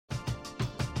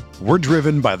We're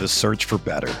driven by the search for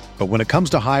better. But when it comes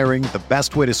to hiring, the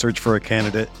best way to search for a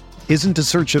candidate isn't to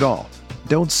search at all.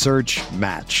 Don't search,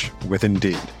 match with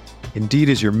Indeed. Indeed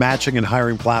is your matching and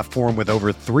hiring platform with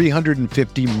over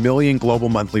 350 million global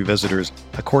monthly visitors,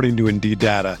 according to Indeed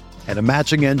data, and a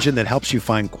matching engine that helps you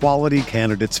find quality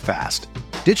candidates fast.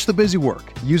 Ditch the busy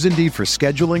work. Use Indeed for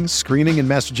scheduling, screening, and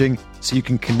messaging so you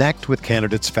can connect with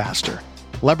candidates faster.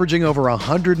 Leveraging over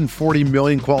 140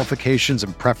 million qualifications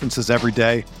and preferences every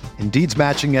day, Indeed's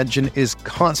matching engine is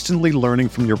constantly learning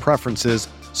from your preferences,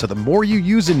 so the more you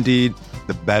use Indeed,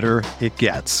 the better it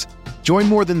gets. Join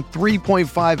more than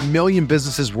 3.5 million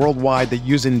businesses worldwide that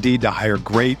use Indeed to hire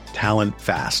great talent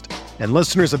fast. And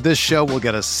listeners of this show will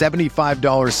get a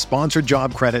 $75 sponsored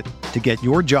job credit to get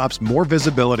your jobs more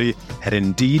visibility at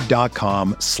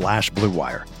Indeed.com/Blue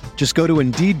Wire. Just go to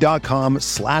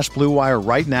Indeed.com/Blue Wire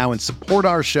right now and support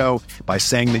our show by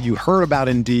saying that you heard about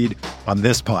Indeed on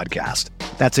this podcast.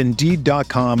 That's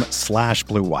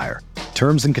Indeed.com/Blue Wire.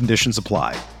 Terms and conditions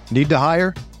apply. Need to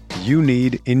hire? You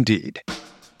need Indeed.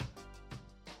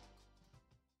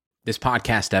 This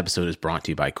podcast episode is brought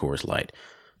to you by Coors Light.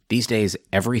 These days,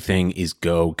 everything is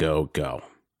go, go, go.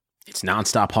 It's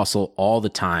nonstop hustle all the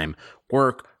time.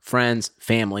 Work, friends,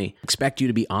 family expect you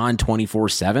to be on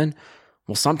 24/7.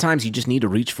 Well, sometimes you just need to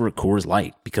reach for a Coors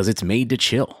Light because it's made to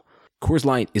chill. Coors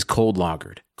Light is cold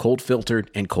lagered, cold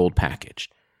filtered, and cold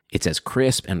packaged. It's as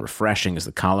crisp and refreshing as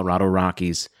the Colorado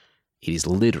Rockies. It is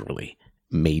literally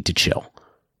made to chill.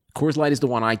 Coors Light is the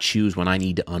one I choose when I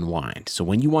need to unwind. So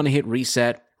when you want to hit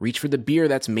reset, reach for the beer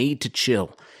that's made to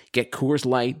chill. Get Coors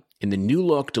Light in the new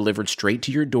look delivered straight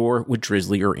to your door with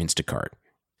Drizzly or Instacart.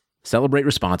 Celebrate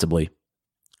responsibly.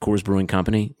 Coors Brewing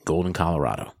Company, Golden,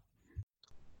 Colorado.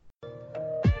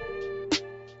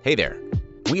 Hey there.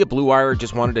 We at Blue Wire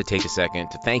just wanted to take a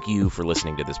second to thank you for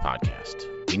listening to this podcast.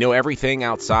 We know everything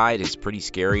outside is pretty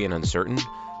scary and uncertain,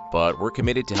 but we're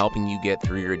committed to helping you get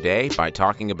through your day by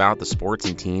talking about the sports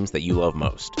and teams that you love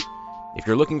most. If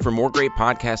you're looking for more great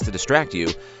podcasts to distract you,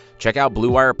 check out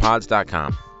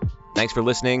BlueWirePods.com. Thanks for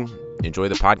listening. Enjoy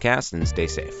the podcast and stay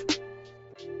safe.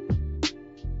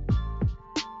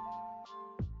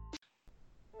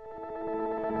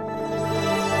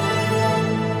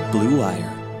 Blue Wire.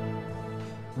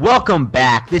 Welcome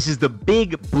back. This is the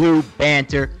Big Blue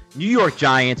Banter New York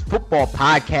Giants football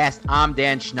podcast. I'm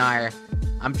Dan Schneier.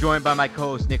 I'm joined by my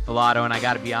co-host Nick Filato, and I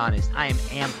got to be honest, I am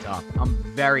amped up. I'm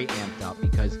very amped up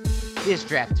because this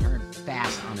draft turned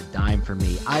fast on a dime for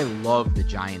me. I love the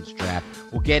Giants draft.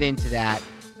 We'll get into that,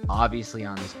 obviously,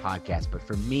 on this podcast. But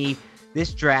for me,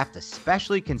 this draft,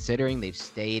 especially considering they've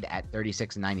stayed at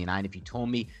 36 and 99, if you told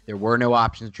me there were no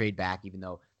options to trade back, even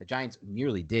though the Giants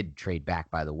nearly did trade back,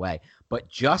 by the way, but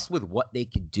just with what they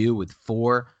could do with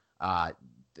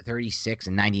 36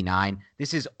 and 99,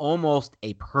 this is almost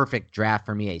a perfect draft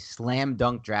for me, a slam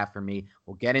dunk draft for me.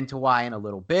 We'll get into why in a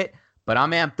little bit, but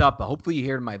I'm amped up. Hopefully you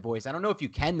hear my voice. I don't know if you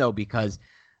can, though, because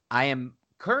I am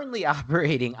currently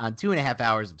operating on 2.5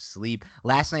 hours of sleep.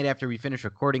 Last night after we finished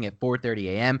recording at 4:30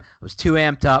 a.m., I was too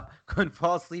amped up, couldn't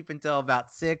fall asleep until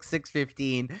about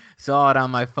 6:15, saw it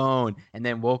on my phone, and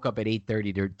then woke up at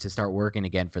 8:30 to start working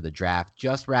again for the draft.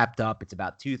 Just wrapped up. It's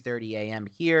about 2:30 a.m.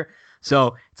 here.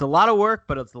 So it's a lot of work,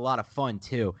 but it's a lot of fun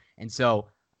too. And so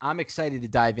I'm excited to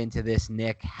dive into this.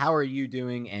 Nick, how are you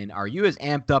doing? And are you as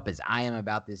amped up as I am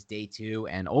about this day two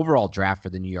and overall draft for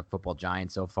the New York Football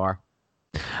Giants so far?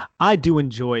 I do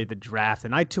enjoy the draft,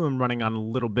 and I too am running on a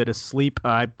little bit of sleep.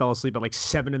 I fell asleep at like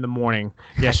 7 a.m.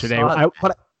 yesterday,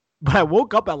 but I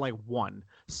woke up at like 1,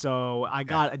 so I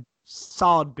got a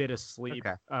solid bit of sleep.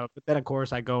 Okay. But then, of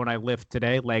course, I go and I lift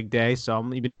today, leg day, so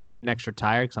I'm even extra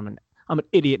tired because I'm an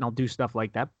idiot and I'll do stuff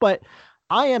like that. But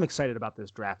I am excited about this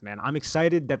draft, man. I'm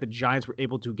excited that the Giants were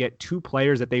able to get 2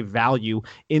 players that they value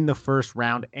in the first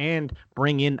round and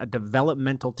bring in a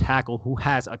developmental tackle who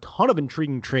has a ton of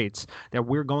intriguing traits that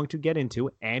we're going to get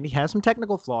into. And he has some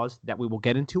technical flaws that we will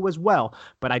get into as well.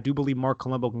 But I do believe Mark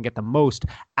Colombo can get the most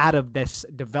out of this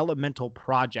developmental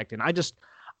project. And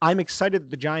I'm excited that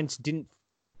the Giants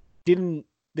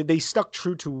they stuck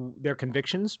true to their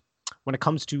convictions. When it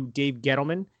comes to Dave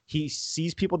Gettleman, he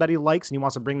sees people that he likes and he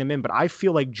wants to bring them in. But I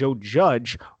feel like Joe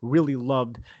Judge really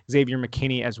loved Xavier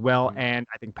McKinney as well. And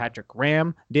I think Patrick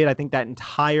Graham did. I think that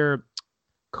entire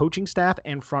coaching staff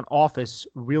and front office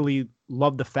really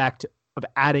loved the fact of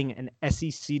adding an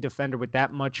SEC defender with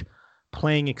that much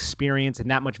playing experience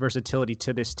and that much versatility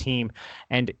to this team.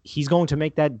 And he's going to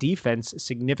make that defense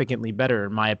significantly better,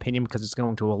 in my opinion, because it's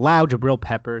going to allow Jabril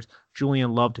Peppers,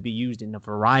 Julian Love to be used in a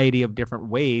variety of different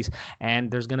ways. And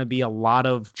there's going to be a lot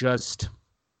of just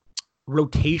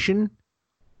rotation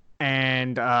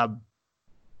and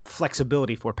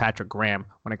flexibility for Patrick Graham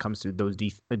when it comes to those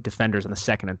defenders on the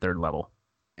second and third level.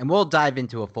 And we'll dive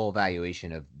into a full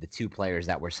evaluation of the two players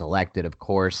that were selected, of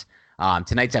course.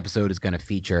 Tonight's episode is going to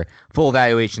feature full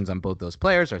evaluations on both those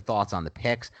players, our thoughts on the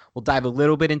picks. We'll dive a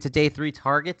little bit into day 3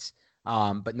 targets,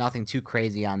 but nothing too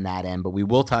crazy on that end. But we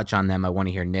will touch on them. I want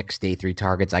to hear Nick's day 3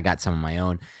 targets. I got some of my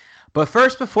own. But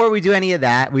first, before we do any of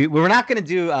that, we're not going to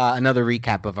do another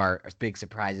recap of our big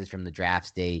surprises from the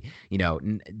drafts day,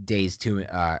 rounds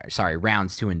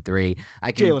 2 and 3.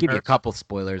 I can give you a couple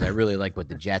spoilers. I really like what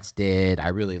the Jets did. I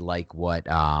really like what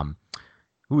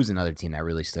who was another team that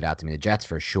really stood out to me? The Jets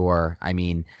for sure. I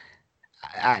mean,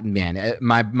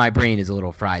 my brain is a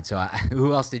little fried. So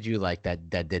who else did you like that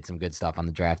did some good stuff on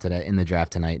the draft today in the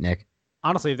draft tonight, Nick?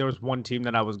 Honestly, if there was one team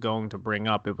that I was going to bring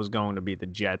up, it was going to be the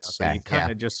Jets. Okay, so you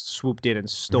kind of just swooped in and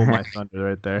stole my thunder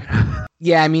right there.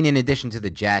 Yeah, I mean, in addition to the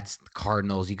Jets, the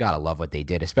Cardinals, you got to love what they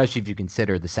did, especially if you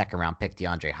consider the second-round pick,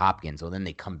 DeAndre Hopkins. Well, then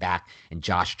they come back and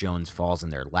Josh Jones falls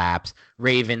in their laps.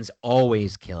 Ravens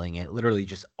always killing it, literally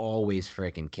just always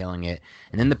freaking killing it.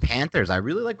 And then the Panthers, I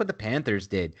really like what the Panthers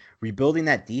did, rebuilding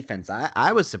that defense.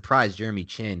 I was surprised Jeremy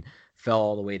Chin fell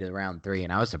all the way to round 3,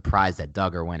 and I was surprised that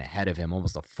Duggar went ahead of him,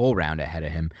 almost a full round ahead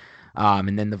of him.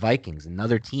 And then the Vikings,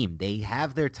 another team, they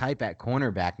have their type at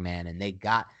cornerback, man, and they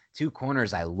got 2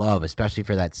 corners I love, especially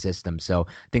for that system. So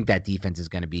I think that defense is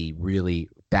going to be really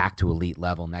back to elite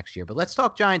level next year. But let's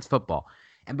talk Giants football.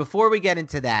 And before we get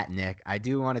into that, Nick, I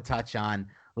do want to touch on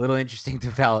a little interesting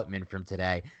development from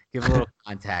today. Give a little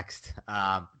context.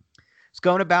 It's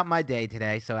going about my day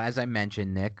today. So as I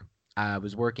mentioned, Nick, I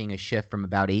was working a shift from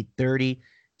about 8:30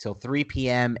 till 3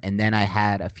 p.m., and then I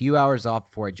had a few hours off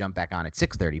before I jumped back on at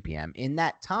 6:30 p.m. In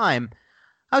that time,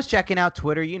 I was checking out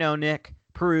Twitter, Nick,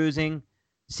 perusing,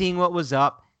 seeing what was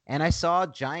up, and I saw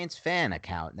a Giants fan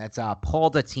account. That's Paul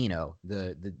Dottino,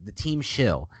 the team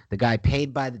shill, the guy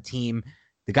paid by the team,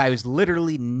 the guy who's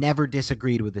literally never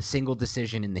disagreed with a single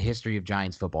decision in the history of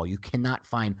Giants football. You cannot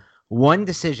find one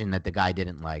decision that the guy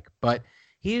didn't like, but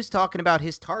he was talking about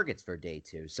his targets for day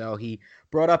 2. So he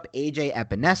brought up AJ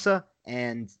Epinesa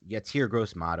and Yatir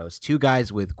Gross-Matos, 2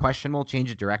 guys with questionable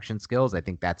change of direction skills. I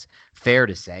think that's fair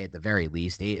to say at the very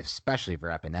least, especially for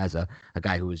Epinesa, a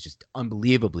guy who was just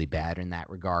unbelievably bad in that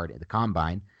regard at the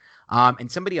combine.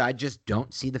 And somebody I just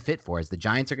don't see the fit for, as the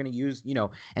Giants are going to use,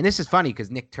 and this is funny because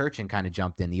Nick Turchin kind of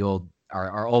jumped in,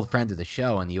 our old friend of the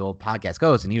show and the old podcast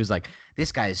host, and he was like,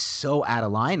 this guy is so out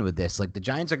of line with this. Like, the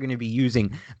Giants are going to be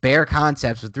using bare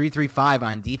concepts with 3-3-5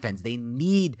 on defense. They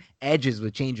need edges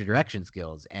with change of direction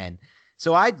skills. And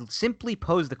so I simply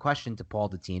posed the question to Paul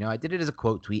Dottino. I did it as a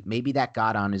quote tweet. Maybe that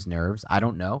got on his nerves. I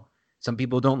don't know. Some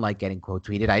people don't like getting quote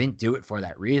tweeted. I didn't do it for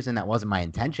that reason. That wasn't my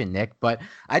intention, Nick. But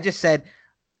I just said,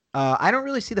 I don't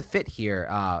really see the fit here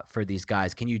for these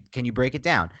guys. Can you break it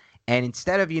down? And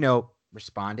instead of,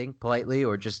 responding politely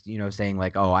or just, saying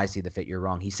like, oh, I see the fit, you're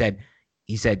wrong, he said,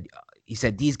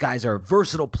 these guys are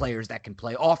versatile players that can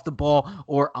play off the ball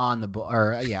or on the ball,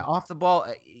 or off the ball,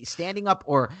 standing up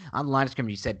or on the line of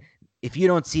scrimmage. He said, if you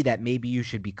don't see that, maybe you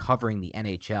should be covering the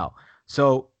NHL.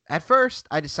 So at first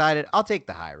I decided I'll take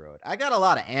the high road. I got a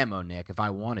lot of ammo, Nick. If I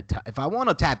want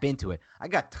to tap into it, I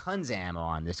got tons of ammo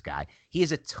on this guy. He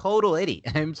is a total idiot.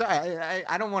 I'm sorry.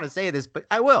 I don't want to say this, but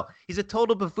I will. He's a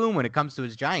total buffoon when it comes to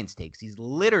his Giants takes. He's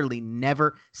literally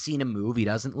never seen a move he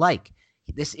doesn't like.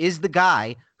 This is the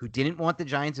guy who didn't want the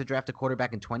Giants to draft a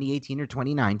quarterback in 2018 or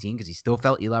 2019 because he still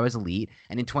felt Eli was elite.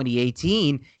 And in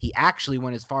 2018, he actually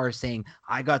went as far as saying,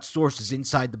 I got sources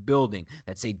inside the building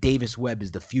that say Davis Webb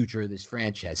is the future of this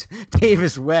franchise.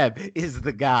 Davis Webb is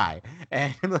the guy.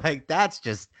 And that's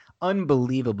just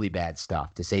unbelievably bad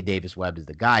stuff to say Davis Webb is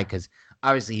the guy, because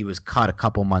obviously he was cut a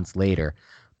couple months later.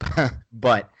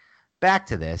 But back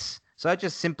to this. So I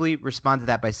just simply responded to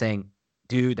that by saying,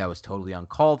 dude, that was totally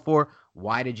uncalled for.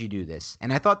 Why did you do this?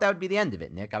 And I thought that would be the end of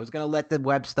it, Nick. I was going to let the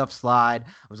Webb stuff slide.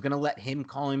 I was going to let him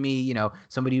calling me,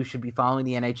 somebody who should be following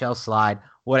the NHL slide,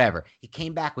 whatever. He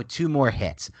came back with 2 more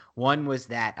hits. One was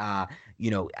that,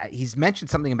 he's mentioned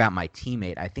something about my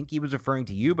teammate. I think he was referring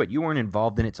to you, but you weren't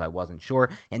involved in it, so I wasn't sure.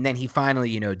 And then he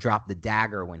finally, dropped the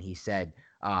dagger when he said,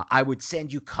 I would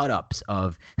send you cut-ups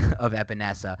of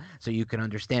Epinesa so you can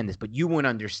understand this, but you wouldn't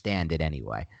understand it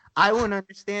anyway. I wouldn't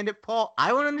understand it, Paul.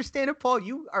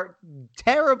 You are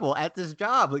terrible at this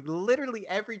job. Like, literally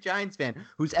every Giants fan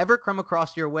who's ever come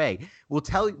across your way will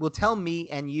tell me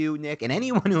and you, Nick, and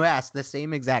anyone who asks the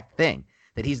same exact thing,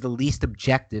 that he's the least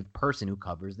objective person who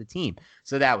covers the team.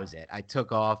 So that was it. I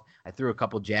took off. I threw a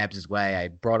couple jabs his way. I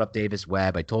brought up Davis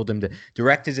Webb. I told him to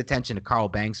direct his attention to Carl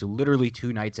Banks, who literally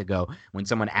 2 nights ago, when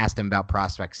someone asked him about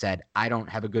prospects, said, I don't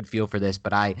have a good feel for this,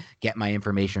 but I get my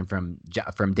information from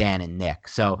Dan and Nick.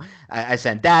 So I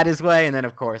sent that his way. And then,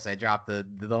 of course, I dropped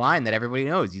the line that everybody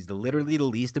knows. He's literally the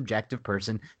least objective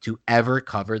person to ever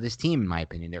cover this team, in my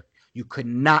opinion. You could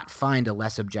not find a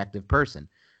less objective person.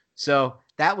 So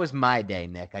that was my day,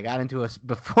 Nick. I got into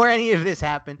before any of this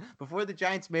happened, before the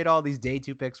Giants made all these day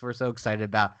 2 picks we're so excited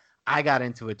about, I got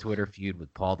into a Twitter feud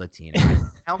with Paul Dottino. I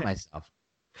help myself.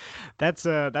 That's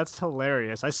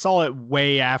hilarious. I saw it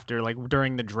way after, like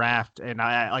during the draft, and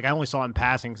I only saw it in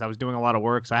passing because I was doing a lot of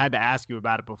work, so I had to ask you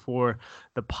about it before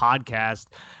the podcast.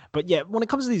 But yeah, when it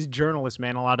comes to these journalists,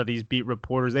 man, a lot of these beat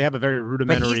reporters, they have a very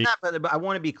rudimentary. But I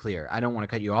want to be clear. I don't want to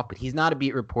cut you off, but he's not a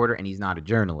beat reporter and he's not a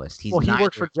journalist. He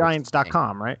works for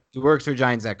Giants.com, right? He works for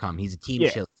Giants.com. He's a team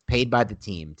shill, paid by the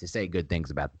team to say good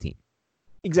things about the team.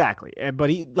 Exactly. But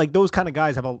those kind of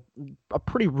guys have a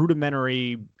pretty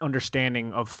rudimentary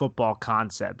understanding of football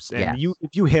concepts. And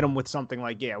if you hit them with something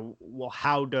like,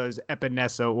 how does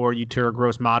Epinesa or Yetur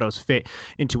Gross-Matos fit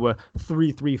into a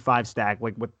 3-3-5 stack,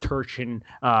 like what Turchin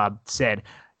said?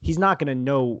 He's not going to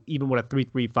know even what a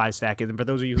 3-3-5 stack is. And for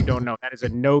those of you who don't know, that is a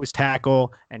nose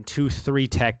tackle and 2-3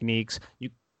 techniques.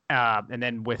 And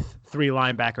then with 3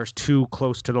 linebackers, 2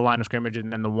 close to the line of scrimmage,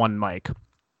 and then the 1 mic.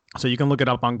 So you can look it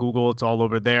up on Google. It's all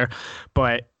over there.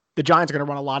 But the Giants are going to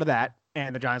run a lot of that.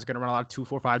 And the Giants are going to run a lot of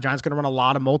 2-4-5. Giants are going to run a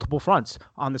lot of multiple fronts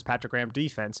on this Patrick Graham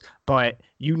defense. But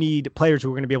you need players who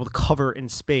are going to be able to cover in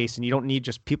space. And you don't need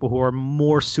just people who are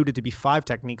more suited to be 5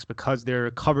 techniques, because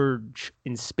their coverage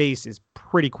in space is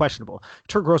pretty questionable.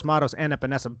 Yetur Gross-Matos and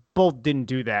Epinesa both didn't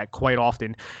do that quite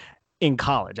often in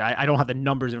college. I don't have the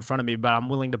numbers in front of me, but I'm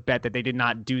willing to bet that they did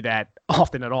not do that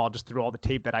often at all, just through all the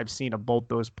tape that I've seen of both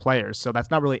those players. So that's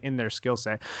not really in their skill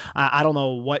set. I don't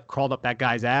know what crawled up that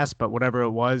guy's ass, but whatever it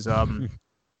was,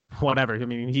 whatever. I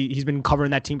mean, he's been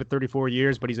covering that team for 34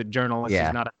 years, but he's a journalist. Yeah.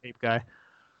 He's not a tape guy.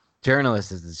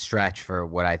 Journalist is a stretch for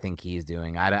what I think he's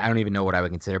doing. I don't even know what I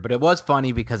would consider, but it was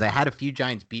funny because I had a few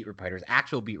Giants beat reporters,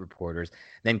 actual beat reporters,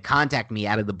 then contact me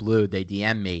out of the blue. They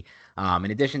DM me, in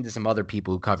addition to some other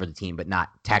people who cover the team, but not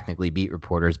technically beat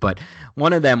reporters. But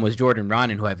one of them was Jordan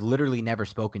Ronan, who I've literally never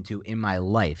spoken to in my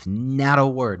life. Not a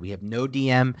word. We have no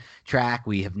DM track.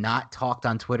 We have not talked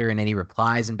on Twitter in any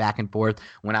replies and back and forth.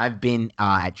 When I've been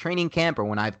at training camp or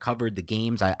when I've covered the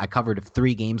games, I covered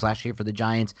 3 games last year for the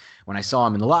Giants. When I saw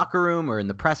him in the locker room or in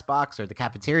the press box or the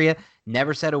cafeteria,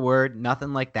 never said a word,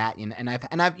 nothing like that. And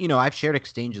I've shared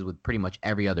exchanges with pretty much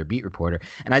every other beat reporter.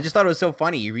 And I just thought it was so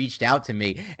funny. He reached out to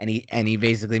me and he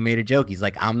basically made a joke. He's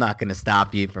like, I'm not going to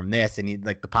stop you from this. And he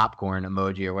like the popcorn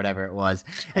emoji or whatever it was.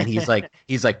 And he's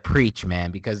like, preach,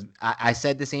 man, because I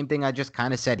said the same thing I just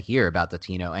kind of said here about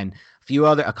Dottino. And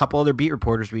a couple other beat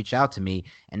reporters reached out to me,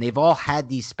 and they've all had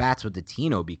these spats with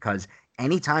Dottino because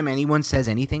anytime anyone says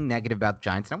anything negative about the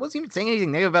Giants, and I wasn't even saying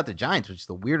anything negative about the Giants, which is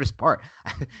the weirdest part.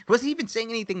 I wasn't even saying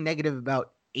anything negative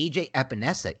about AJ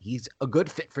Epinesa. He's a good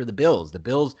fit for the Bills. The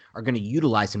Bills are going to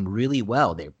utilize him really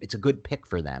well. It's a good pick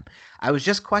for them. I was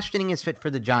just questioning his fit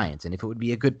for the Giants and if it would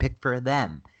be a good pick for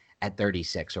them at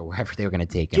 36 or wherever they were going to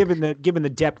take him. Given the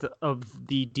depth of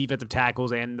the defensive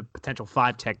tackles and the potential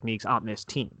 5 techniques on this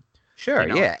team. Sure,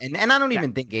 yeah. And I don't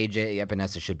even think AJ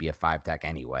Epinesa should be a 5 tech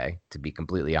anyway, to be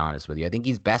completely honest with you. I think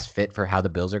he's best fit for how the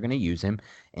Bills are going to use him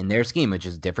in their scheme, which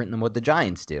is different than what the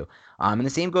Giants do. And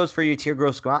the same goes for Yetur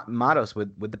Gross-Matos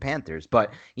with the Panthers.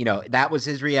 But, that was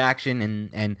his reaction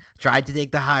and tried to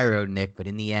take the high road, Nick. But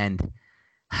in the end,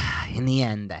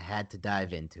 I had to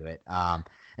dive into it.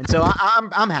 And so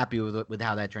I'm happy with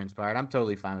how that transpired. I'm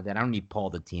totally fine with that. I don't need Paul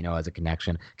Dottino as a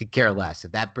connection. Could care less.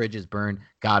 If that bridge is burned,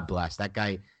 God bless. That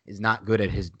guy is not good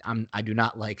at I do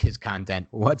not like his content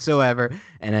whatsoever,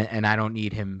 and I don't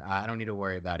need him. I don't need to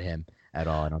worry about him at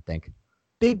all, I don't think.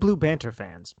 Big Blue Banter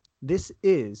fans, this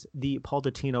is the Paul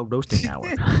Dottino roasting hour.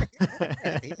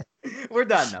 We're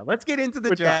done now. Let's get into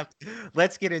the draft.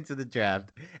 Let's get into the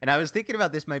draft. And I was thinking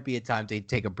about this might be a time to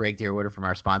take a break to hear word from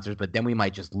our sponsors, but then we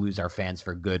might just lose our fans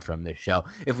for good from this show.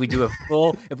 If we do a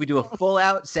full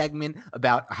out segment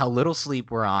about how little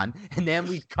sleep we're on, and then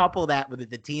we couple that with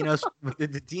the Dottino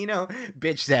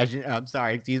bitch session. I'm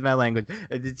sorry, excuse my language.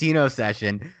 A Dottino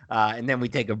session, and then we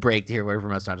take a break to hear word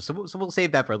from our sponsors. So we'll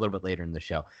save that for a little bit later in the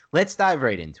show. Let's dive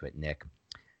right into it, Nick.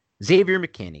 Xavier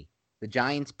McKinney, the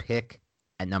Giants pick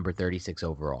at number 36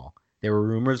 overall. There were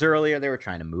rumors earlier they were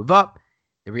trying to move up.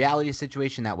 The reality of the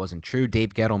situation, that wasn't true.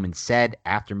 Dave Gettleman said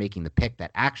after making the pick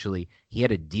that actually he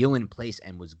had a deal in place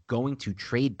and was going to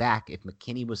trade back if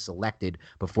McKinney was selected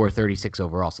before 36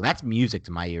 overall. So that's music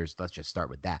to my ears. Let's just start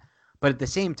with that. But at the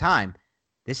same time,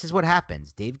 this is what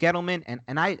happens. Dave Gettleman,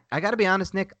 and I got to be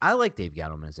honest, Nick, I like Dave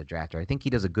Gettleman as a drafter. I think he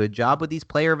does a good job with these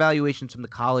player evaluations from the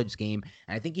college game,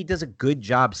 and I think he does a good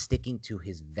job sticking to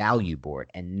his value board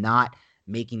and not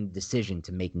making the decision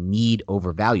to make need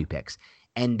over value picks.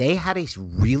 And they had a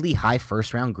really high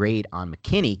first-round grade on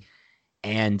McKinney,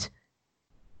 and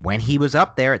when he was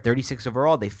up there at 36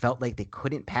 overall, they felt like they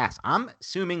couldn't pass. I'm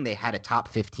assuming they had a top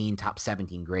 15, top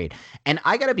 17 grade. And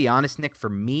I got to be honest, Nick, for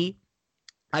me,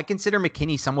 I consider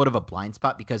McKinney somewhat of a blind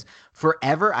spot because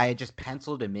forever I had just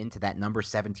penciled him into that number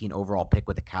 17 overall pick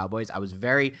with the Cowboys. I was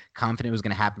very confident it was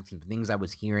going to happen from the things I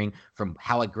was hearing, from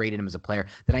how I graded him as a player,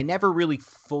 that I never really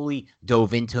fully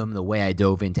dove into him the way I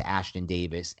dove into Ashton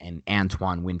Davis and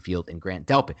Antoine Winfield and Grant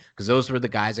Delpit, because those were the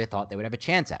guys I thought they would have a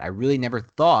chance at. I really never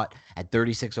thought at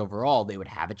 36 overall they would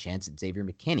have a chance at Xavier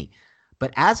McKinney.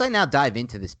 But as I now dive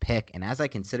into this pick and as I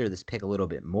consider this pick a little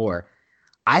bit more,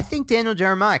 I think Daniel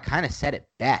Jeremiah kind of said it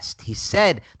best. He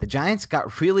said the Giants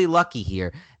got really lucky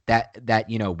here that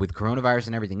with coronavirus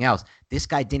and everything else, this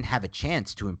guy didn't have a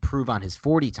chance to improve on his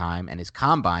 40 time and his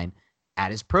combine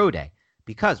at his pro day.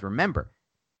 Because remember,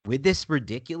 with this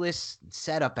ridiculous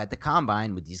setup at the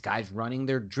combine, with these guys running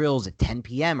their drills at 10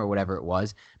 p.m. or whatever it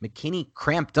was, McKinney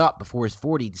cramped up before his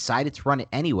 40, decided to run it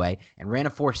anyway, and ran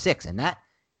a 4.6. And that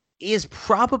is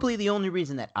probably the only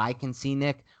reason that I can see,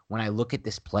 Nick, when I look at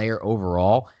this player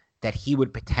overall, that he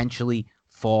would potentially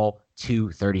fall to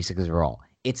 36 overall.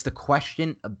 It's the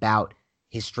question about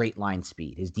his straight line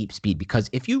speed, his deep speed, because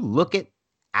if you look at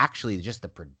actually just the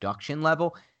production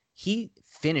level, he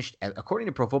finished, according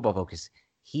to Pro Football Focus,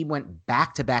 he went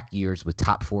back-to-back years with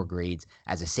top 4 grades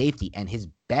as a safety, and his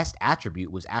best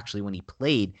attribute was actually when he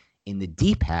played in the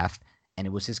deep half, and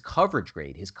it was his coverage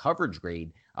grade. His coverage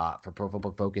grade for Pro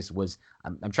Football Focus was,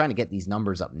 I'm trying to get these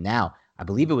numbers up now, I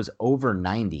believe it was over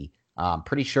 90. I'm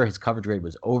pretty sure his coverage grade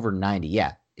was over 90.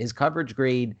 Yeah, his coverage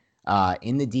grade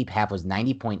in the deep half was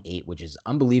 90.8, which is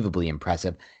unbelievably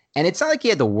impressive. And it's not like he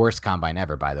had the worst combine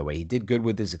ever, by the way. He did good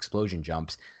with his explosion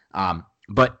jumps.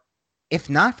 But if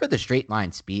not for the straight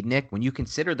line speed, Nick, when you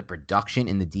consider the production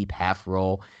in the deep half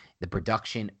role, the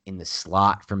production in the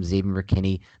slot from Xavier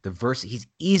McKinney, he's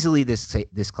easily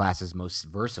this class's most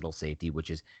versatile safety, which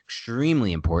is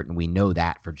extremely important. We know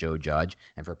that for Joe Judge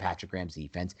and for Patrick Graham's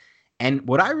defense. And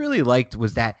what I really liked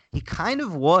was that he kind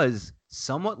of was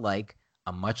somewhat like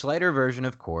a much lighter version,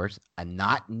 of course, a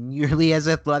not nearly as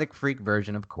athletic freak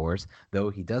version, of course, though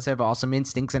he does have awesome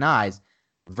instincts and eyes,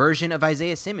 version of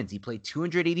Isaiah Simmons. He played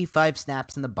 285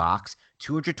 snaps in the box,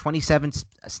 227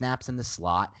 snaps in the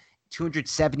slot,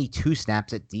 272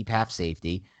 snaps at deep half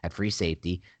safety, at free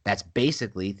safety. That's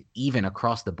basically even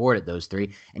across the board at those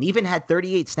three. And even had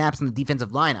 38 snaps on the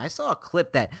defensive line. I saw a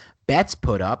clip that Betts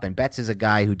put up, and Betts is a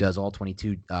guy who does all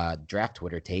 22 draft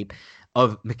Twitter tape,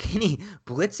 of McKinney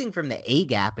blitzing from the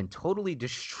A-gap and totally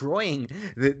destroying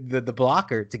the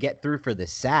blocker to get through for the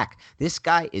sack. This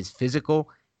guy is physical.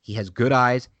 He has good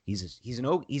eyes. He's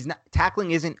not,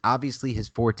 tackling isn't obviously his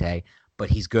forte, but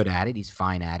he's good at it. He's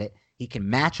fine at it. He can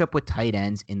match up with tight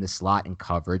ends in the slot and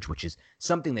coverage, which is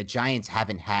something the Giants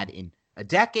haven't had in a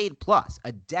decade plus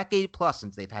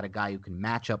since they've had a guy who can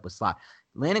match up with slot.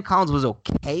 Landon Collins was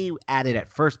okay at it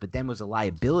at first, but then was a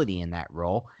liability in that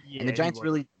role. Yeah, and the Giants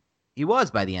he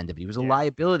was by the end of it. He was a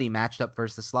liability matched up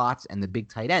versus the slots and the big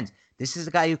tight ends. This is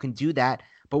a guy who can do that.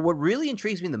 But what really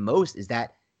intrigues me the most is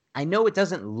that I know it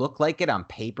doesn't look like it on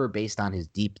paper based on his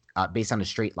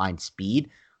straight line speed,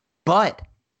 but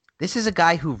this is a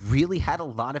guy who really had a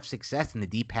lot of success in the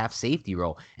deep half safety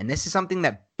role. And this is something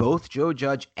that both Joe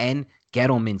Judge and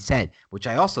Gettleman said, which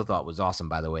I also thought was awesome,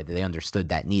 by the way, that they understood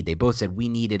that need. They both said we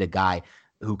needed a guy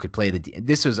who could play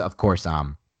this was, of course,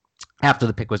 after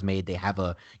the pick was made, they have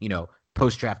a,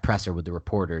 post-draft presser with the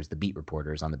reporters, the beat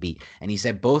reporters on the beat. And he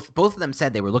said both of them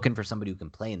said they were looking for somebody who can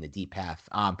play in the deep half.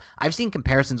 I've seen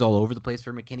comparisons all over the place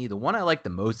for McKinney. The one I like the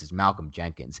most is Malcolm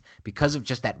Jenkins because of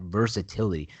just that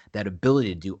versatility, that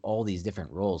ability to do all these different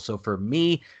roles. So for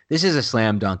me, this is a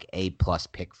slam dunk A-plus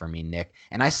pick for me, Nick.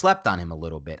 And I slept on him a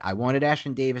little bit. I wanted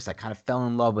Ashton Davis. I kind of fell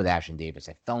in love with Ashton Davis.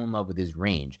 I fell in love with his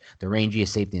range, the rangiest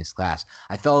safety in his class.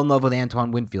 I fell in love with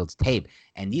Antoine Winfield's tape.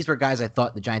 And these were guys I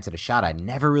thought the Giants had a shot. I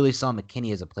never really saw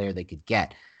McKinney as a player they could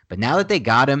get. But now that they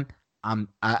got him, I'm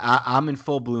in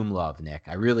full bloom love, Nick.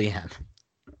 I really am.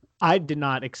 I did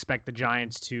not expect the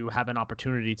Giants to have an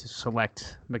opportunity to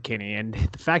select McKinney. And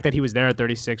the fact that he was there at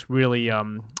 36 really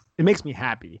it makes me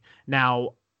happy.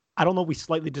 Now, I don't know if we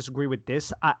slightly disagree with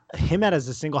this. Him as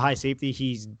a single high safety,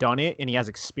 he's done it and he has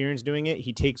experience doing it.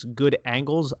 He takes good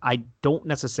angles. I don't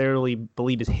necessarily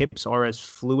believe his hips are as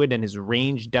fluid and his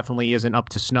range definitely isn't up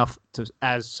to snuff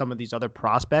as some of these other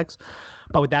prospects.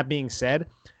 But with that being said,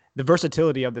 the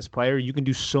versatility of this player, you can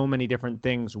do so many different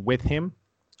things with him.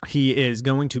 He is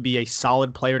going to be a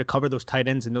solid player to cover those tight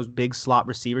ends and those big slot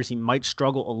receivers. He might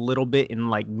struggle a little bit in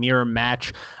like mirror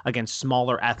match against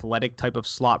smaller athletic type of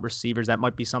slot receivers. That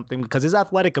might be something because his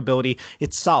athletic ability,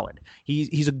 it's solid.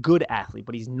 He's a good athlete,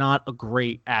 but he's not a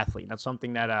great athlete. That's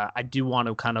something that I do want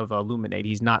to kind of illuminate.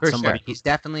 He's not For somebody. sure. He's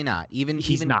definitely not. Even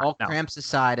not, all no. cramps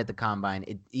aside at the combine,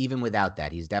 even without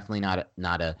that, he's definitely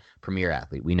not a premier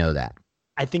athlete. We know that.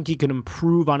 I think he can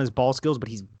improve on his ball skills, but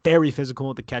he's very physical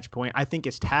at the catch point. I think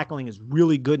his tackling is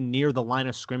really good near the line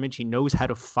of scrimmage. He knows how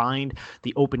to find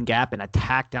the open gap and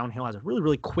attack downhill. Has a really,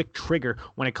 really quick trigger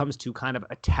when it comes to kind of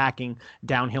attacking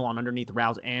downhill on underneath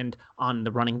routes and on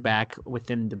the running back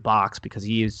within the box because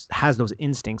he has those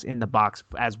instincts in the box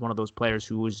as one of those players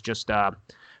who is just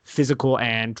physical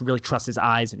and really trusts his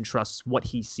eyes and trusts what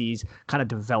he sees kind of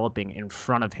developing in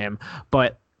front of him.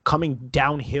 But coming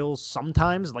downhill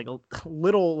sometimes, like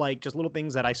just little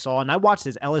things that I saw. And I watched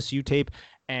his LSU tape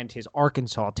and his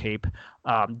Arkansas tape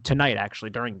tonight,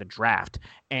 actually, during the draft.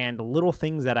 And the little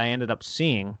things that I ended up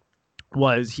seeing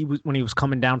was when he was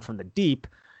coming down from the deep,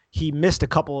 he missed a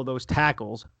couple of those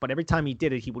tackles, but every time he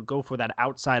did it, he would go for that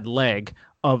outside leg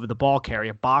of the ball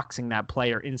carrier, boxing that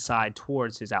player inside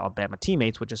towards his Alabama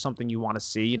teammates, which is something you want to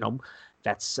see,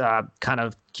 that's kind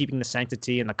of keeping the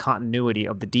sanctity and the continuity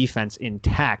of the defense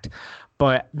intact.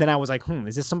 But then I was like,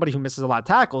 is this somebody who misses a lot of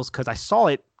tackles? Because I saw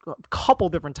it a couple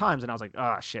different times, and I was like,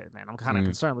 oh, shit, man, I'm kind of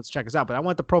concerned. Let's check this out. But I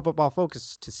went to Pro Football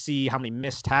Focus to see how many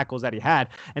missed tackles that he had,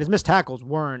 and his missed tackles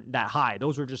weren't that high.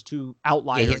 Those were just two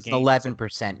outlier games. He has an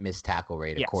 11% missed tackle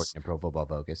rate, according to Pro Football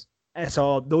Focus. And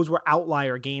so those were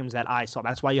outlier games that I saw.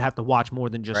 That's why you have to watch more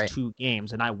than just two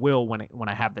games, and I will when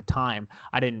I have the time.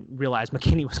 I didn't realize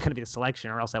McKinney was going to be the selection,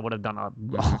 or else I would have done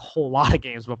a whole lot of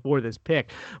games before this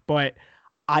pick. But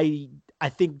I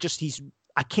think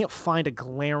I can't find a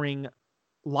glaring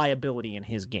liability in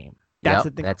his game. That's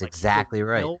the thing. That's exactly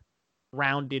right.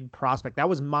 Rounded prospect. That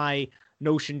was my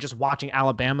notion just watching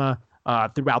Alabama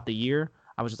throughout the year.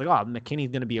 I was just like, McKinney's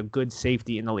going to be a good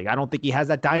safety in the league. I don't think he has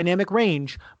that dynamic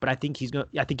range, but I think he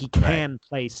can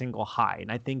play single high.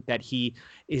 And I think that he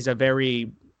is a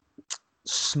very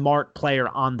smart player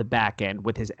on the back end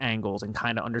with his angles and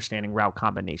kind of understanding route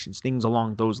combinations, things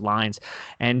along those lines.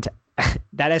 And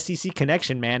that SEC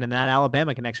connection, man, and that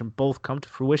Alabama connection both come to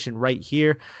fruition right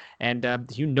here. And Dave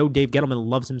Gettleman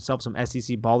loves himself some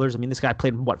SEC ballers. I mean, this guy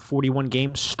played 41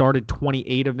 games, started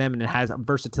 28 of them, and it has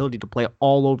versatility to play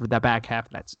all over the back half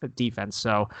of that defense.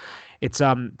 So it's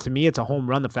to me, it's a home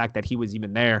run, the fact that he was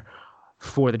even there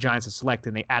for the Giants to select,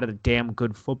 and they added a damn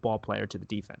good football player to the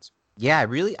defense. Yeah, I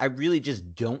really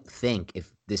just don't think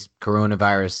if this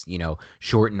coronavirus,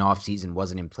 shortened off season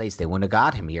wasn't in place, they wouldn't have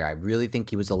got him here. I really think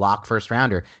he was a lock first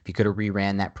rounder if he could have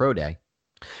reran that pro day.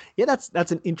 Yeah,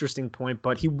 that's an interesting point,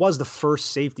 but he was the first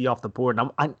safety off the board.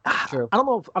 And I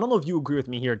don't know if you agree with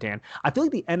me here, Dan. I feel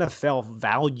like the NFL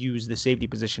values the safety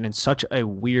position in such a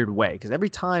weird way because every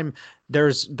time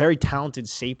there's very talented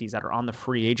safeties that are on the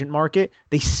free agent market,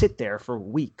 they sit there for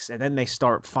weeks and then they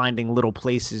start finding little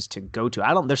places to go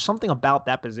to. There's something about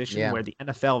that position where the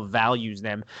NFL values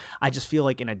them. I just feel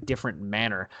like in a different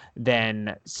manner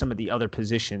than some of the other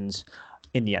positions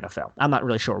in the NFL. I'm not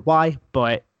really sure why,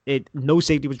 but no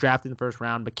safety was drafted in the first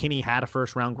round. McKinney had a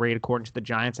first round grade according to the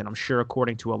Giants, and I'm sure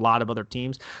according to a lot of other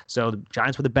teams. So the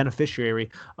Giants were the beneficiary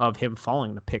of him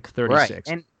falling to pick 36.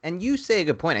 Right. And you say a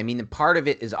good point. I mean, part of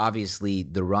it is obviously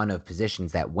the run of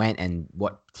positions that went and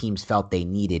what teams felt they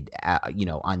needed,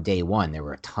 on day one. There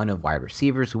were a ton of wide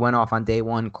receivers who went off on day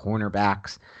one,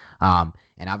 cornerbacks, and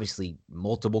obviously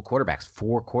multiple quarterbacks.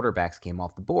 4 quarterbacks came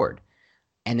off the board.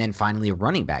 And then finally a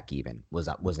running back even was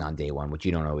on day one, which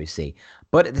you don't always see.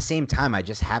 But at the same time, I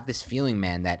just have this feeling,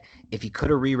 man, that if he could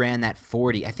have reran that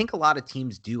 40, I think a lot of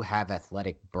teams do have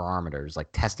athletic barometers, like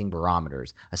testing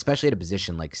barometers, especially at a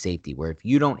position like safety, where if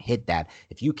you don't hit that,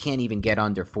 if you can't even get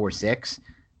under 4.6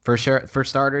 for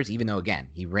starters, even though, again,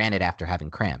 he ran it after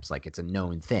having cramps, like it's a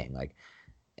known thing.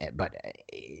 But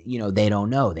they don't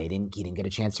know. He didn't get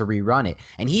a chance to rerun it.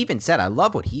 And he even said, I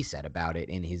love what he said about it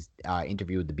in his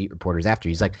interview with the beat reporters after.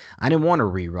 He's like, I didn't want to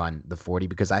rerun the 40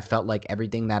 because I felt like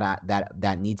everything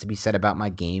that needs to be said about my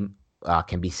game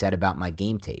can be said about my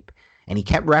game tape. And he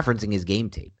kept referencing his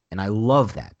game tape. And I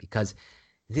love that because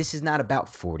this is not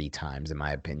about 40 times, in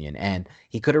my opinion. And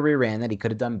he could have reran that. He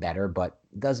could have done better, but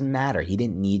it doesn't matter. He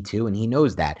didn't need to, and he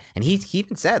knows that. And he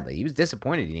even said that he was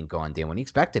disappointed he didn't go on day one. He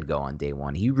expected to go on day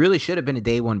one. He really should have been a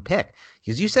day one pick,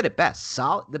 because you said it best.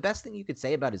 Solid. The best thing you could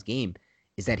say about his game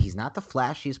is that he's not the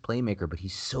flashiest playmaker, but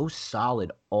he's so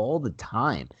solid all the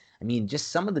time. I mean, just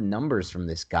some of the numbers from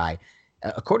this guy.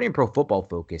 According to Pro Football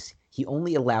Focus, he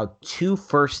only allowed 2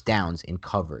 first downs in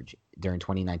coverage during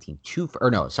 2019.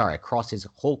 Across his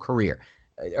whole career.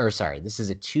 This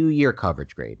is a 2-year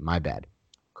coverage grade. My bad.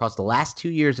 Across the last 2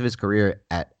 years of his career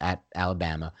at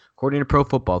Alabama, according to Pro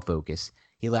Football Focus,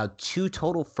 he allowed 2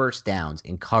 total first downs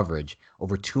in coverage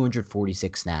over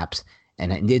 246 snaps,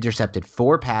 and intercepted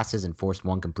 4 passes and forced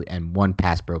 1 complete and 1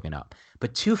 pass broken up.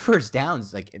 But 2 first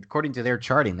downs, like according to their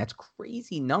charting, that's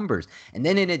crazy numbers. And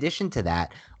then in addition to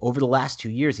that, over the last 2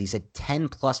 years, he's had 10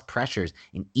 plus pressures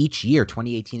in each year,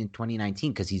 2018 and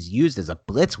 2019, because he's used as a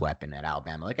blitz weapon at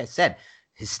Alabama. Like I said,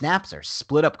 his snaps are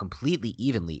split up completely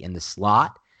evenly in the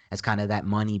slot as kind of that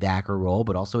money backer role,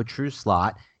 but also a true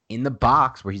slot, in the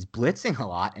box where he's blitzing a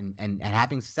lot and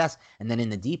having success, and then in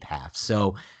the deep half.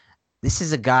 So this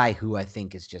is a guy who I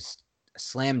think is just a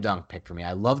slam dunk pick for me.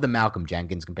 I love the Malcolm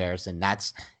Jenkins comparison.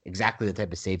 That's exactly the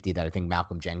type of safety that I think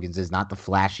Malcolm Jenkins is. Not the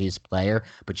flashiest player,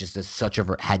 but just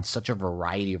had such a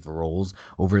variety of roles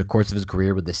over the course of his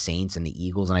career with the Saints and the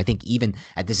Eagles. And I think even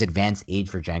at this advanced age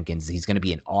for Jenkins, he's going to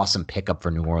be an awesome pickup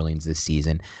for New Orleans this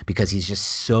season, because he's just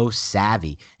so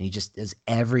savvy and he just does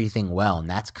everything well. And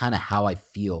that's kind of how I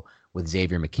feel with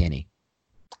Xavier McKinney.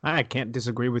 I can't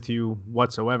disagree with you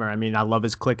whatsoever. I mean, I love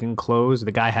his click and close.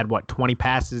 The guy had 20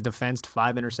 passes defensed,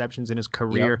 5 interceptions in his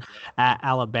career at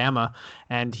Alabama,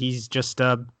 and he's just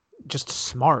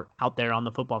smart out there on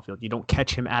the football field. You don't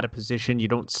catch him out of position. You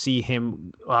don't see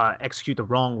him execute the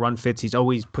wrong run fits. He's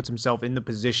always puts himself in the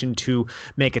position to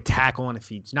make a tackle, and if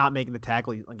he's not making the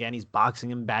tackle, he's boxing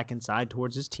him back inside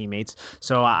towards his teammates.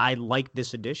 So I like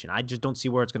this addition. I just don't see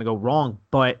where it's going to go wrong,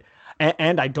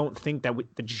 and I don't think that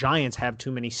the Giants have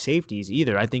too many safeties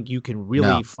either. I think you can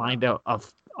really find a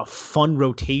fun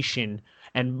rotation.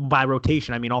 And by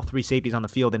rotation, I mean all 3 safeties on the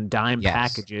field in dime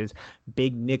packages,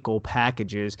 big nickel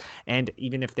packages. And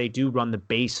even if they do run the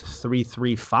base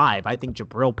 3-3-5, I think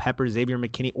Jabril Peppers, Xavier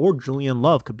McKinney, or Julian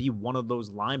Love could be one of those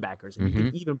linebackers. And you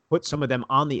can even put some of them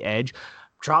on the edge,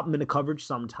 drop them into coverage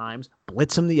sometimes,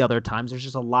 blitz them the other times. There's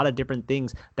just a lot of different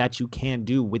things that you can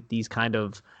do with these kind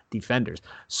of defenders.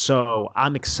 So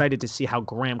I'm excited to see how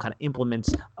Graham kind of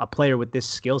implements a player with this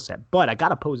skill set. But I got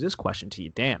to pose this question to you,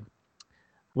 Dan.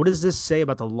 What does this say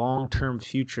about the long-term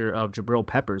future of Jabril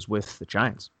Peppers with the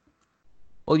Giants?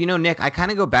 Well, Nick, I kind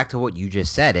of go back to what you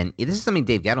just said, and this is something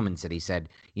Dave Gettleman said. He said,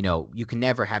 you can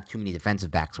never have too many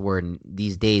defensive backs. We're in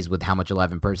these days with how much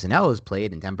 11 personnel is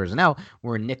played and 10 personnel,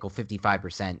 we're in nickel 55 to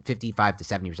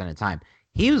 70% of the time.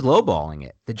 He was lowballing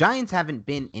it. The Giants haven't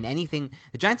been in anything.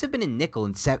 The Giants have been in nickel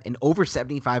in over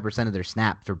 75% of their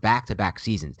snaps for back-to-back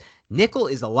seasons. Nickel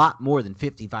is a lot more than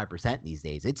 55% these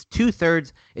days. It's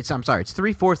 2/3. It's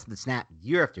 3/4 of the snap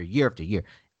year after year after year.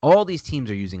 All these teams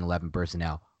are using 11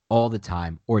 personnel all the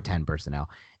time, or 10 personnel.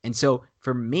 And so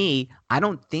for me, I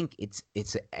don't think it's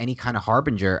any kind of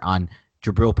harbinger on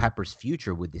Jabril Peppers'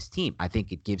 future with this team. I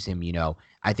think it gives him,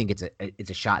 I think it's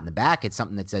a shot in the back. It's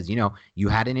something that says, you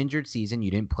had an injured season,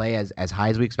 you didn't play as high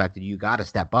as we expected. You got to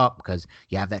step up because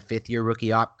you have that 5th-year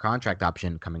rookie contract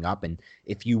option coming up. And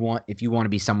if you want to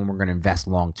be someone we're going to invest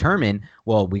long term in,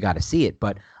 well, we got to see it.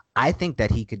 But I think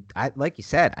that he could, like you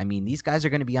said, I mean, these guys are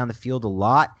going to be on the field a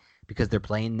lot because they're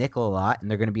playing nickel a lot, and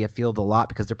they're going to be a field a lot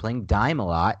because they're playing dime a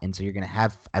lot. And so you're going to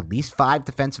have at least 5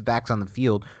 defensive backs on the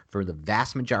field for the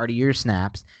vast majority of your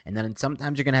snaps. And then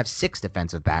sometimes you're going to have 6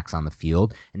 defensive backs on the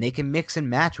field, and they can mix and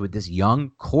match with this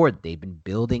young core that they've been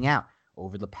building out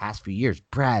over the past few years.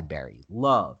 Bradbury,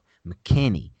 Love,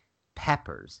 McKinney,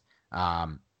 Peppers,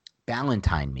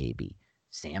 Ballantyne maybe,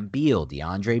 Sam Beal,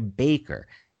 DeAndre Baker.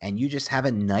 And you just have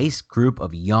a nice group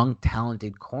of young,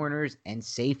 talented corners and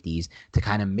safeties to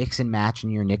kind of mix and match in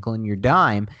your nickel and your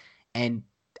dime. And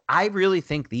I really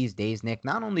think these days, Nick,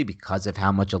 not only because of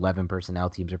how much 11 personnel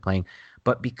teams are playing,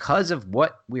 but because of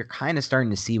what we're kind of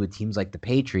starting to see with teams like the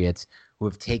Patriots, who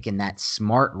have taken that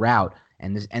smart route,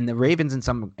 and the Ravens in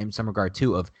some regard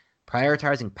too, of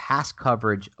prioritizing pass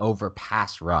coverage over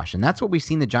pass rush. And that's what we've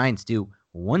seen the Giants do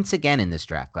once again in this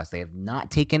draft class. They have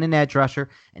not taken an edge rusher,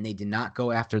 and they did not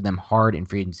go after them hard in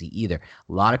free agency either.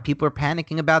 A lot of people are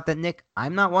panicking about that, Nick.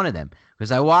 I'm not one of them,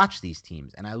 because I watch these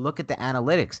teams, and I look at the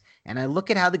analytics, and I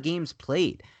look at how the game's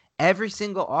played. Every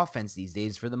single offense these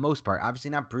days, for the most part,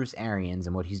 obviously not Bruce Arians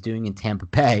and what he's doing in Tampa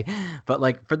Bay, but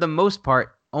for the most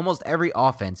part, almost every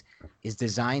offense is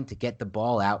designed to get the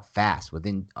ball out fast,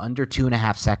 within under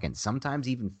 2.5 seconds, sometimes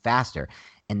even faster.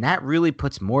 And that really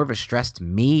puts more of a stress to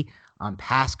me on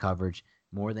pass coverage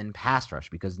more than pass rush,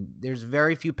 because there's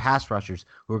very few pass rushers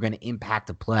who are going to impact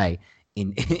a play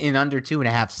in under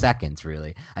 2.5 seconds,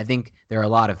 really. I think there are a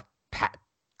lot of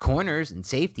corners and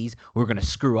safeties who are going to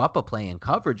screw up a play in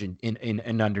coverage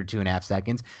in under 2.5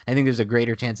 seconds. I think there's a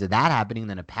greater chance of that happening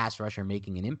than a pass rusher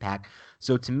making an impact.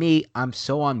 So to me, I'm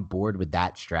so on board with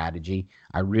that strategy.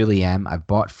 I really am. I've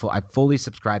fully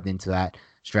subscribed into that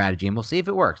strategy, and we'll see if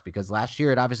it works, because last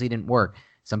year it obviously didn't work.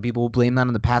 Some people will blame that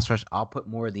on the pass rush. I'll put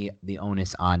more of the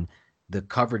onus on the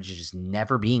coverage just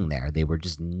never being there. They were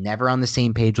just never on the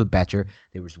same page with Bettcher.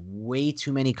 There was way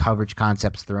too many coverage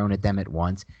concepts thrown at them at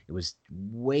once. It was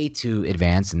way too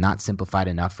advanced and not simplified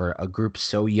enough for a group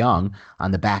so young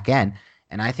on the back end.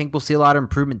 And I think we'll see a lot of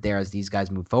improvement there as these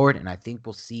guys move forward. And I think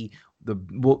we'll see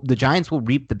the Giants will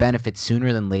reap the benefits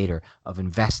sooner than later of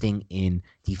investing in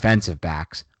defensive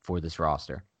backs for this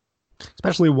roster.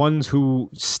 Especially ones who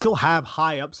still have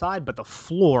high upside, but the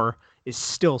floor is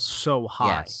still so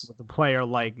high with a player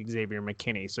like Xavier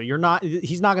McKinney. So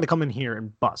he's not going to come in here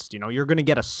and bust. You're going to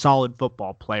get a solid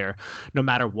football player no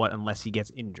matter what, unless he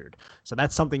gets injured. So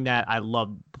that's something that I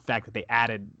love, the fact that they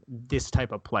added this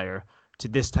type of player to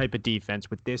this type of defense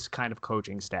with this kind of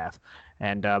coaching staff.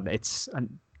 And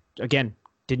again,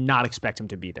 did not expect him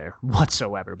to be there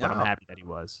whatsoever, but I'm happy that he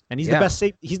was. And he's the best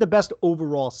he's the best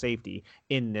overall safety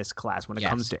in this class. When it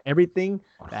comes to everything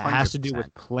that 100%. Has to do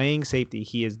with playing safety,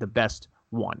 he is the best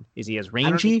one. Is he as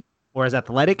rangy or as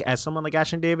athletic as someone like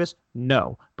Ashtyn Davis?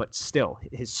 No, but still,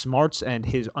 his smarts and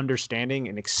his understanding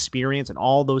and experience and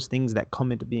all those things that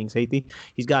come into being safety,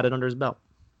 he's got it under his belt.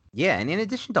 Yeah, and in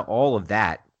addition to all of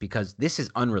that, because this is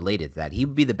unrelated to that, he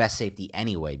would be the best safety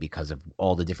anyway because of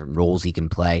all the different roles he can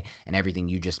play and everything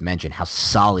you just mentioned, how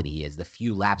solid he is, the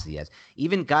few laps he has.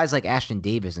 Even guys like Ashtyn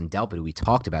Davis and Delpit, who we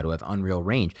talked about, who have unreal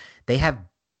range, they have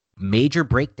major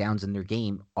breakdowns in their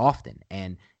game often,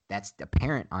 and that's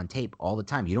apparent on tape all the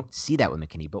time. You don't see that with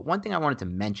McKinney. But one thing I wanted to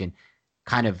mention,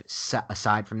 kind of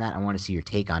aside from that, I want to see your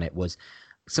take on it, was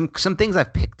some things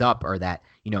I've picked up are that,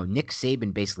 Nick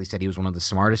Saban basically said he was one of the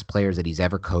smartest players that he's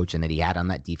ever coached and that he had on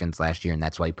that defense last year, and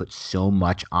that's why he put so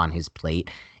much on his plate.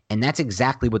 And that's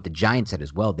exactly what the Giants said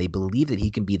as well. They believe that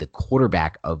he can be the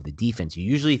quarterback of the defense. You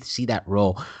usually see that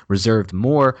role reserved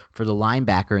more for the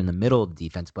linebacker in the middle of the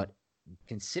defense, but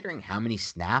considering how many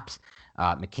snaps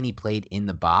McKinney played in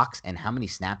the box and how many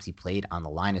snaps he played on the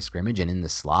line of scrimmage and in the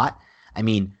slot, I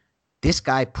mean, this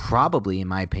guy probably, in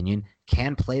my opinion,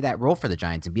 can play that role for the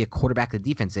Giants and be a quarterback of the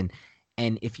defense.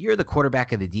 And if you're the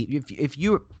quarterback of the if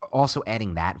you're also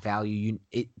adding that value,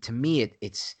 to me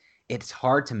it's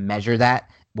hard to measure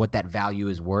what that value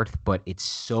is worth, but it's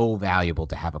so valuable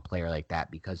to have a player like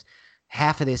that, because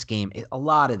a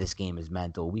lot of this game is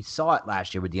mental. We saw it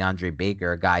last year with DeAndre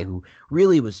Baker, a guy who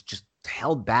really was just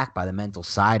held back by the mental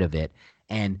side of it,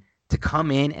 and to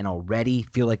come in and already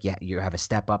feel like you have a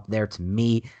step up there, to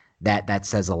me, that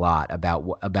says a lot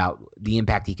about the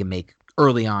impact he can make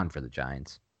early on for the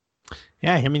Giants.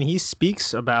 Yeah, I mean, he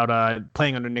speaks about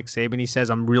playing under Nick Saban. He says,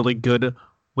 I'm really good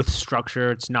with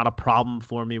structure. It's not a problem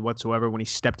for me whatsoever. When he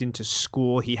stepped into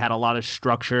school, he had a lot of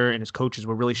structure, and his coaches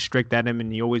were really strict at him,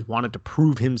 and he always wanted to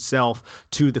prove himself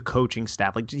to the coaching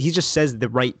staff. Like, he just says the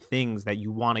right things that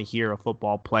you want to hear a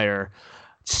football player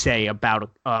say about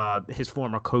his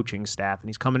former coaching staff. And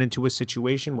he's coming into a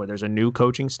situation where there's a new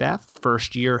coaching staff,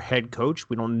 first-year head coach.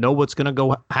 We don't know what's going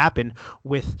to happen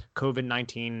with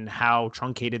COVID-19, how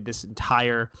truncated this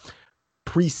entire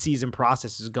preseason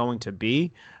process is going to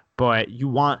be. But you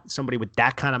want somebody with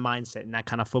that kind of mindset and that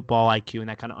kind of football IQ and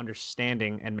that kind of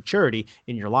understanding and maturity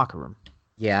in your locker room.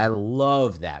 Yeah, I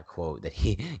love that quote that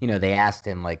they asked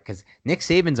him, because Nick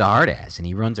Saban's a hard ass and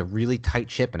he runs a really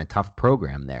tight ship and a tough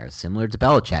program there, similar to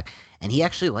Belichick. And he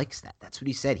actually likes that. That's what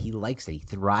he said. He likes that. He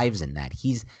thrives in that.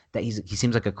 He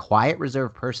seems like a quiet,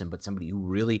 reserved person, but somebody who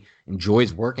really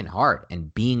enjoys working hard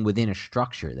and being within a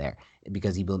structure there,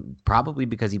 because he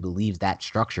believes that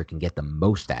structure can get the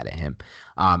most out of him.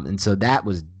 And so that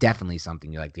was definitely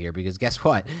something you like to hear, because guess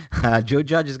what? Joe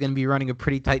Judge is going to be running a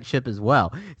pretty tight ship as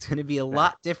well. It's going to be a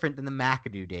lot different than the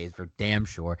McAdoo days, for damn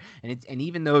sure. And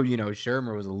even though,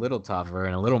 Shurmur was a little tougher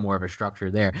and a little more of a structure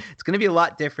there, it's going to be a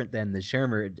lot different than the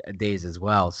Shurmur days as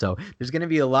well. So there's going to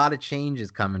be a lot of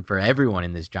changes coming for everyone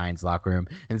in this Giants locker room.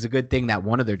 And it's a good thing that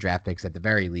one of their draft picks, at the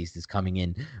very least, is coming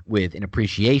in with an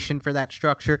appreciation for that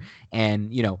structure,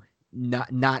 and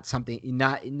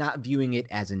not viewing it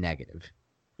as a negative.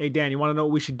 Hey, Dan, you want to know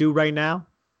what we should do right now?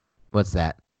 What's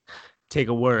that? Take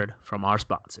a word from our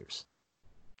sponsors.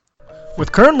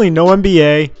 With currently no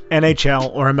NBA,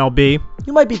 NHL, or MLB,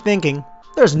 you might be thinking,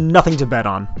 there's nothing to bet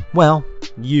on. Well,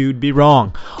 you'd be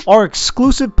wrong. Our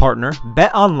exclusive partner,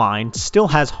 BetOnline, still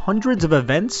has hundreds of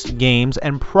events, games,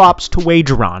 and props to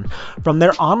wager on. From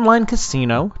their online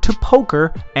casino to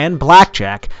poker and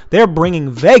blackjack, they're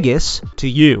bringing Vegas to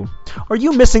you. Are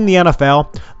you missing the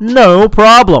NFL? No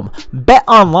problem.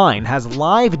 BetOnline has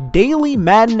live daily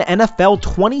Madden NFL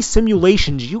 20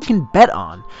 simulations you can bet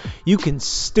on. You can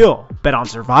still bet on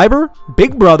Survivor,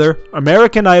 Big Brother,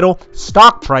 American Idol,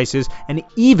 stock prices, and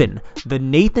even the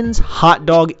Nathan's Hot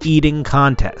Dog Eating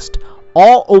Contest.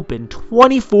 All open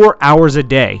 24 hours a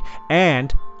day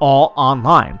and all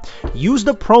online. Use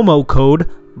the promo code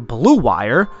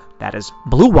BLUEWIRE, that is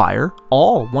BLUEWIRE,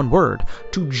 all one word,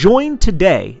 to join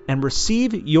today and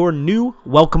receive your new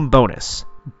welcome bonus.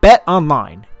 Bet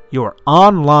Online, your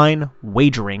online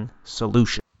wagering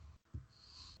solution.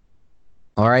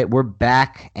 All right, we're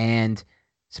back, and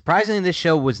surprisingly, this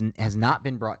show has not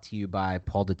been brought to you by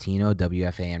Paul Dottino,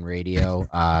 WFAN Radio,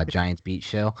 Giants Beat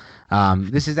Show.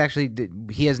 This is actually,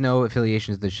 he has no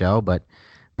affiliations with the show, but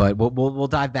we'll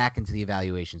dive back into the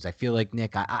evaluations. I feel like,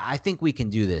 Nick, I think we can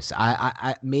do this.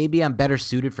 I maybe I'm better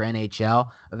suited for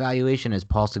NHL evaluation, as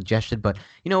Paul suggested, but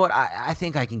you know what? I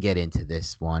think I can get into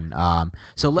this one.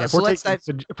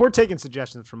 If we're taking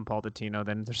suggestions from Paul Dottino,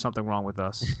 then there's something wrong with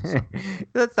us. So.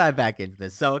 Let's dive back into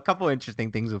this. So a couple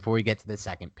interesting things before we get to the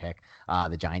second pick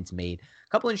the Giants made.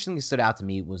 A couple interesting things stood out to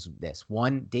me was this.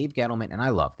 One, Dave Gettleman, and I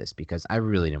love this because I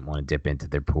really didn't want to dip into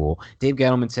their pool. Dave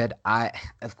Gettleman said,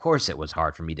 of course it was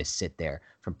hard for me to sit there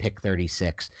from pick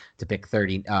 36 to pick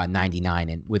 99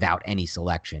 and without any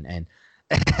selection.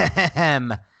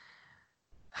 And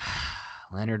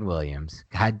Leonard Williams.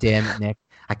 God damn it, Nick.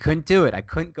 I couldn't do it. I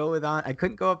couldn't go a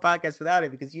podcast without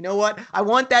it because you know what? I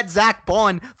want that Zach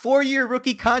Bond 4-year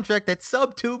rookie contract that's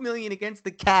sub $2 million against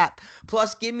the cap.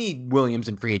 Plus, give me Williams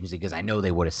in free agency because I know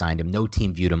they would have signed him. No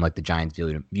team viewed him like the Giants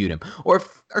viewed him. Or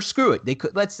screw it. They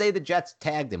could. Let's say the Jets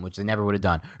tagged him, which they never would have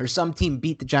done. Or some team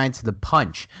beat the Giants to the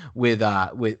punch with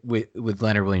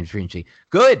Leonard Williams free agency.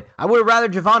 Good. I would have rather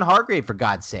Javon Hargrave, for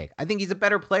God's sake. I think he's a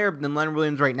better player than Leonard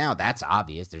Williams right now. That's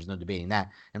obvious. There's no debating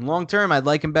that. And long term, I'd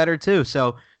like him better too.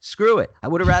 So screw it. I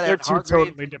would have rather had Hargrave,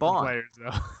 totally different Bond. players,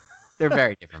 though. They're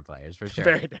very different players, for sure.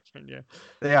 Very different, yeah.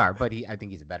 They are, but I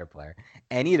think he's a better player.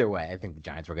 And either way, I think the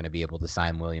Giants were going to be able to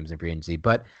sign Williams in free agency.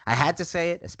 But I had to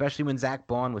say it, especially when Zach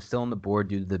Bond was still on the board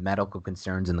due to the medical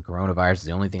concerns and the coronavirus. It's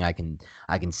the only thing I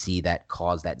can see that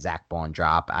caused that Zach Bond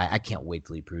drop. I can't wait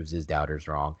till he proves his doubters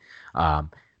wrong.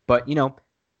 But, you know,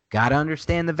 got to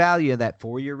understand the value of that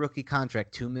 4-year rookie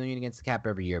contract, $2 million against the cap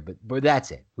every year. But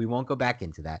that's it. We won't go back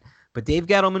into that. But Dave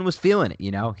Gettleman was feeling it.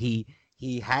 You know, he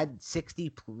had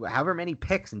 60, however many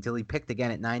picks until he picked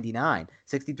again at 99,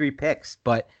 63 picks.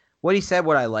 But what he said,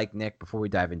 what I like, Nick, before we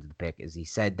dive into the pick, is he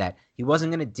said that he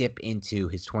wasn't going to dip into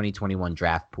his 2021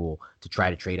 draft pool to try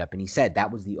to trade up. And he said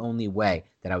that was the only way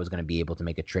that I was going to be able to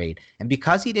make a trade. And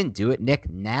because he didn't do it, Nick,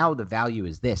 now the value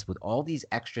is this. With all these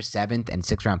extra 7th and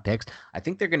 6th round picks, I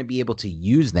think they're going to be able to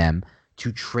use them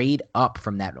to trade up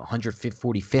from that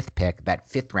 145th pick, that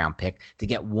 5th round pick, to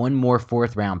get one more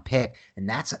 4th round pick. And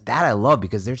that I love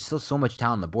because there's still so much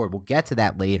talent on the board. We'll get to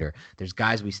that later. There's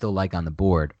guys we still like on the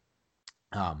board.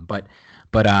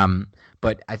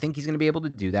 But I think he's going to be able to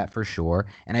do that for sure.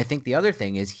 And I think the other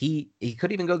thing is he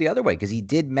could even go the other way because he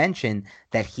did mention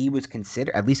that he was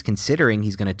considering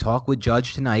he's going to talk with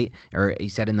Judge tonight, or he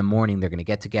said in the morning they're going to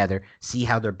get together, see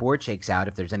how their board shakes out,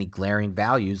 if there's any glaring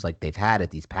values like they've had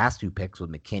at these past 2 picks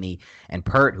with McKinney and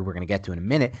Pert, who we're going to get to in a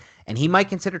minute. And he might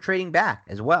consider trading back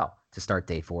as well to start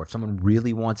day 4 if someone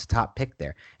really wants a top pick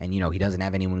there. And, you know, he doesn't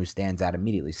have anyone who stands out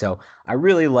immediately. So I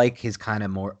really like his kind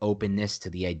of more openness to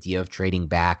the idea of trading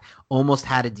back. Almost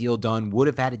had a deal done, would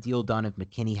have had a deal done if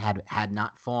McKinney had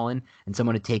not fallen and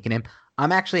someone had taken him.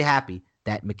 I'm actually happy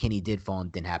that McKinney did fall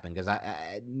and didn't happen because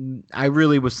I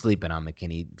really was sleeping on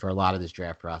McKinney for a lot of this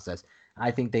draft process.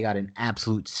 I think they got an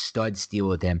absolute stud steal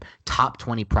with him. Top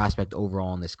 20 prospect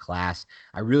overall in this class.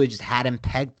 I really just had him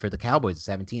pegged for the Cowboys at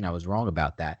 17. I was wrong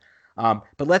about that.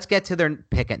 But let's get to their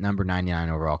pick at number 99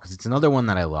 overall because it's another one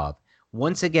that I love.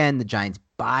 Once again, the Giants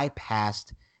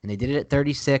bypassed, and they did it at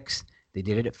 36. They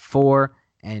did it at 4.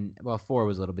 And, well, 4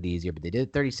 was a little bit easier, but they did it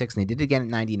at 36, and they did it again at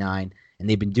 99. And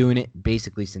they've been doing it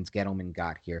basically since Gettleman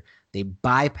got here. They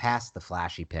bypassed the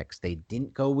flashy picks. They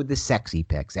didn't go with the sexy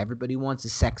picks. Everybody wants a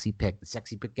sexy pick. The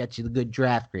sexy pick gets you the good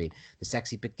draft grade. The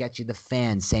sexy pick gets you the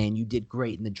fans saying you did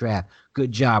great in the draft.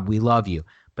 Good job. We love you.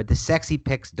 But the sexy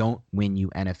picks don't win you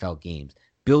NFL games.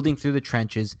 Building through the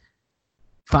trenches,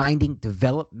 finding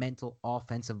developmental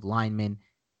offensive linemen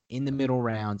in the middle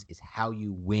rounds is how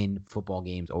you win football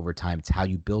games over time. It's how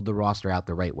you build the roster out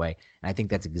the right way. And I think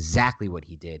that's exactly what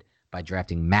he did by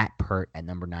drafting Matt Peart at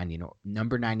number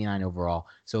 99 overall.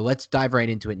 So let's dive right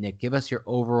into it, Nick. Give us your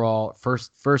overall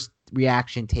first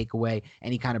reaction, takeaway,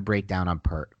 any kind of breakdown on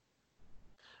Peart.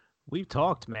 We've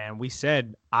talked, man. We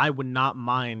said I would not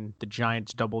mind the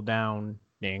Giants double downing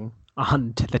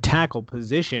on the tackle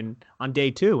position on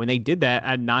day 2, and they did that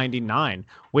at 99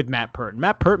 with Matt Peart.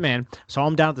 Matt Peart, man, saw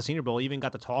him down at the Senior Bowl, even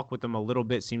got to talk with him a little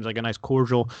bit. Seems like a nice,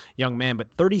 cordial young man,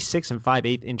 but 36 and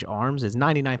 5/8 inch arms is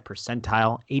 99th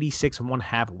percentile, 86 and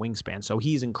 1/2 wingspan. So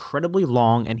he's incredibly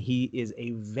long, and he is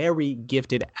a very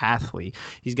gifted athlete.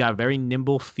 He's got very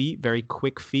nimble feet, very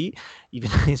quick feet.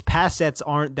 Even his pass sets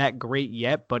aren't that great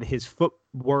yet, but his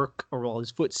footwork or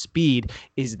his foot speed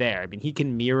is there. I mean, he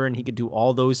can mirror and he can do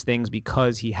all those things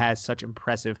because he has such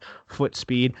impressive foot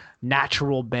speed,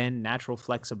 natural bend, natural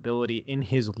flexibility in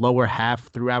his lower half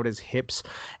throughout his hips.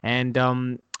 And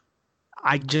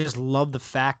I just love the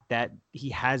fact that he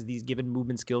has these given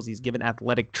movement skills, these given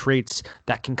athletic traits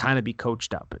that can kind of be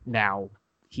coached up. Now,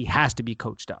 he has to be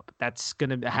coached up. That's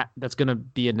gonna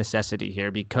be a necessity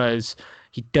here because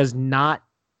he does not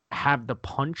have the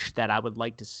punch that I would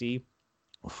like to see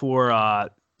for a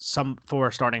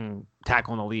starting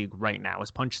tackle in the league right now.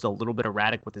 His punch is a little bit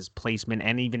erratic with his placement,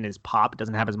 and even his pop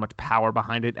doesn't have as much power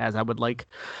behind it as I would like.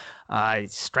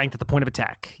 Strength at the point of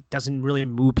attack. He doesn't really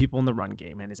move people in the run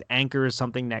game, and his anchor is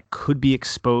something that could be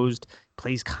exposed.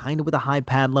 Plays kind of with a high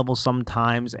pad level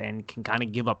sometimes and can kind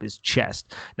of give up his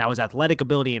chest. Now, his athletic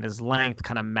ability and his length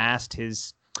kind of masked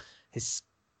his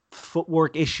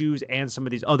footwork issues and some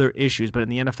of these other issues, but in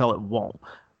the NFL it won't.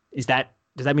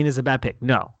 Does that mean it's a bad pick?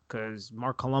 No, because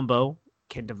Mark Colombo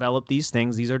can develop these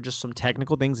things. These are just some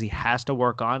technical things he has to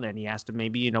work on, and he has to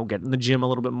maybe, get in the gym a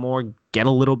little bit more, get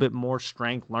a little bit more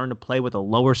strength, learn to play with a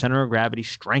lower center of gravity,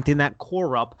 strengthen that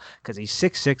core up because he's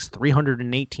 6'6",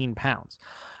 318 pounds.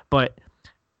 But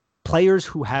players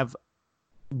who have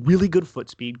really good foot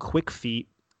speed, quick feet,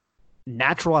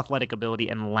 natural athletic ability,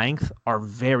 and length are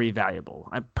very valuable.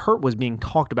 Peart was being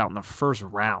talked about in the first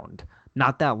round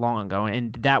not that long ago,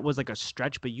 and that was like a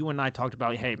stretch, but you and I talked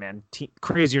about, hey, man,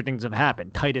 crazier things have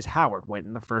happened. Titus Howard went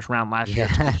in the first round last year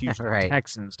to the Houston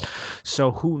Texans.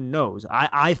 So who knows?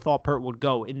 I thought Peart would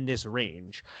go in this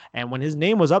range, and when his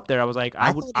name was up there, I was like,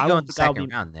 I would go in the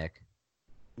second round, Nick.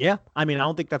 Yeah, I mean, I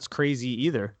don't think that's crazy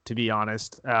either, to be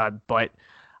honest, but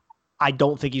I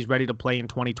don't think he's ready to play in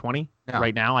 2020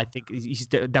 right now. I think he's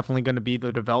definitely going to be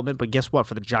the development, but guess what?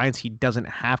 For the Giants, he doesn't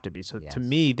have to be. So to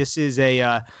me, this is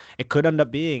it could end up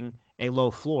being a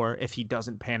low floor if he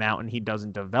doesn't pan out and he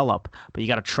doesn't develop. But you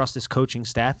got to trust this coaching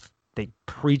staff. They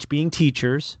preach being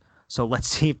teachers. So let's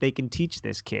see if they can teach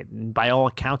this kid. And by all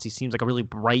accounts, he seems like a really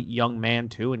bright young man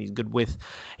too. And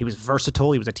he was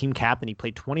versatile. He was a team captain. He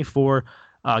played 24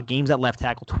 games at left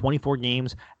tackle, 24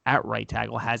 games at right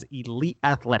tackle, has elite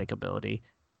athletic ability,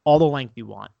 all the length you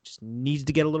want. Just needs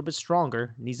to get a little bit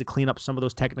stronger, needs to clean up some of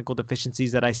those technical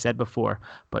deficiencies that I said before.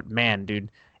 But man,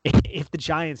 dude, if the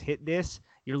Giants hit this,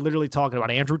 you're literally talking about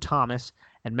Andrew Thomas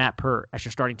and Matt Peart as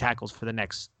your starting tackles for the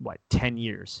next, 10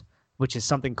 years, which is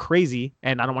something crazy.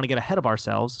 And I don't want to get ahead of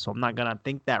ourselves, so I'm not going to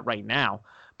think that right now.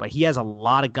 But he has a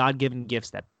lot of God-given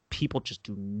gifts that people just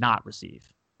do not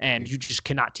receive, and you just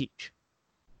cannot teach.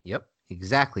 Yep,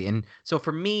 exactly. And so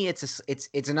for me, it's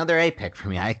another A pick for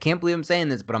me. I can't believe I'm saying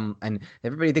this, but and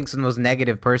everybody thinks I'm the most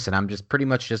negative person. I'm just pretty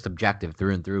much just objective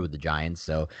through and through with the Giants.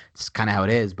 So it's kind of how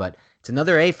it is. But it's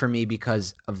another A for me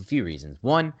because of a few reasons.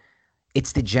 One,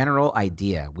 it's the general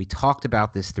idea. We talked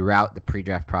about this throughout the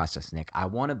pre-draft process, Nick. I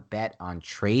want to bet on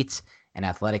traits and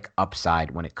athletic upside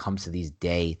when it comes to these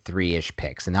day 3-ish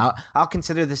picks. And I'll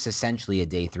consider this essentially a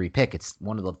day 3 pick. It's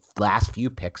one of the last few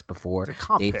picks before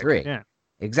day 3. Yeah.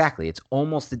 Exactly. It's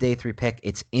almost a day 3 pick.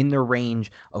 It's in the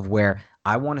range of where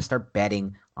I want to start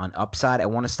betting on upside. I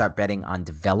want to start betting on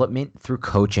development through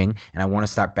coaching, and I want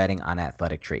to start betting on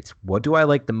athletic traits. What do I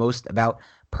like the most about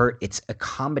Peart? It's a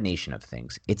combination of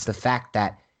things. It's the fact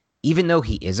that even though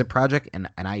he is a project, and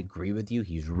I agree with you,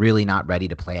 he's really not ready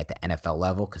to play at the NFL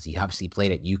level because he obviously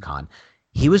played at UConn.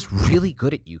 He was really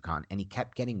good at UConn, and he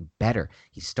kept getting better.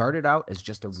 He started out as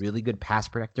just a really good pass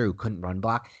protector who couldn't run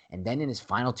block, and then in his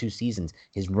final 2 seasons,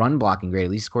 his run blocking grade,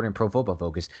 at least according to Pro Football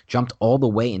Focus, jumped all the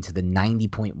way into the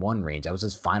 90.1 range. That was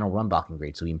his final run blocking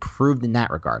grade, so he improved in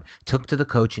that regard. Took to the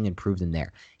coaching, improved in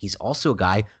there. He's also a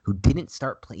guy who didn't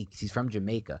start playing. He's from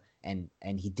Jamaica, and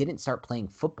he didn't start playing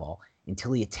football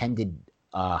until he attended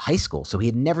high school. So he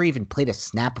had never even played a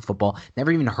snap of football,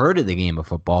 never even heard of the game of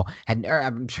football.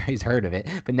 I'm sure he's heard of it,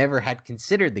 but never had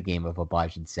considered the game of football, I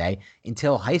should say,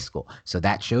 until high school. So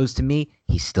that shows to me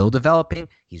he's still developing.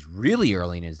 He's really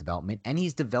early in his development, and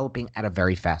he's developing at a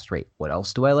very fast rate. What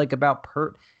else do I like about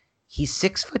Pert? He's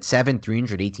 6'7",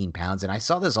 318 pounds. And I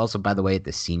saw this also, by the way, at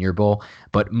the Senior Bowl,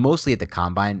 but mostly at the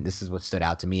Combine. This is what stood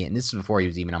out to me. And this is before he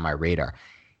was even on my radar.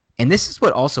 And this is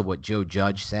what Joe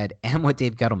Judge said and what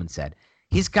Dave Gettleman said.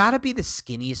 He's got to be the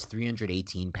skinniest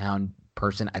 318-pound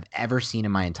person I've ever seen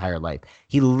in my entire life.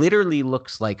 He literally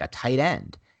looks like a tight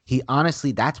end. He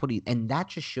honestly, and that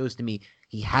just shows to me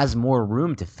he has more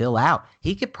room to fill out.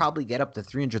 He could probably get up to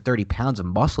 330 pounds of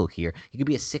muscle here. He could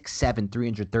be a 6'7",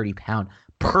 330-pound,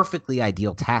 perfectly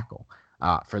ideal tackle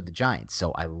for the Giants.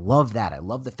 So I love that. I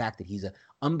love the fact that he's an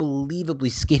unbelievably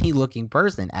skinny-looking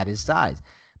person at his size.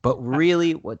 But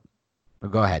really,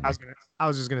 go ahead. I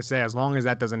was just going to say, as long as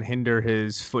that doesn't hinder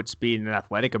his foot speed and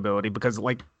athletic ability, because,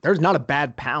 like, there's not a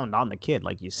bad pound on the kid,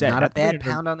 like you said. Not a bad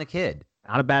pound on the kid.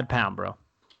 Not a bad pound, bro.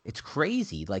 It's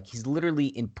crazy. Like, he's literally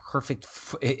in perfect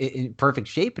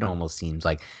shape, it almost seems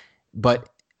like. But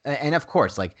and of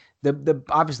course, like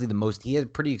obviously he had a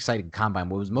pretty exciting combine.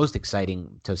 What was most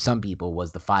exciting to some people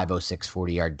was the 5.06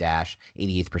 40-yard dash,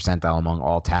 88th percentile among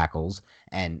all tackles,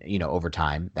 and over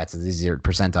time. That's the 0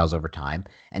 percentiles over time,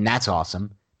 and that's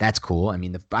awesome. That's cool. I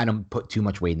mean, I don't put too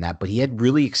much weight in that, but he had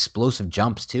really explosive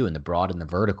jumps too in the broad and the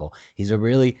vertical. He's a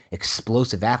really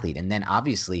explosive athlete. And then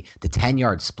obviously the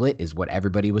 10-yard split is what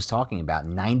everybody was talking about.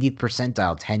 90th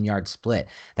percentile 10-yard split.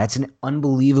 That's an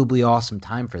unbelievably awesome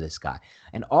time for this guy.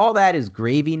 And all that is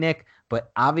gravy, Nick.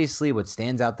 But obviously what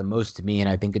stands out the most to me, and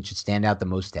I think it should stand out the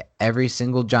most to every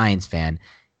single Giants fan,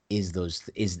 is the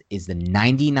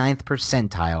 99th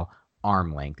percentile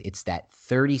arm length. It's that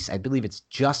I believe it's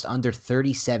just under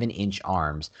 37-inch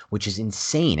arms, which is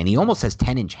insane. And he almost has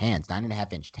 10-inch hands,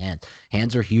 9.5-inch hands.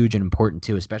 Hands are huge and important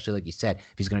too, especially like you said,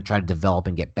 if he's going to try to develop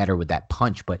and get better with that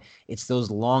punch. But it's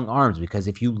those long arms, because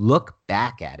if you look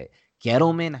back at it,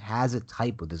 Gettleman has a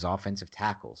type with his offensive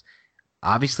tackles.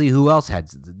 Obviously, who else had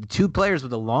the two players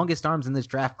with the longest arms in this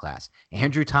draft class?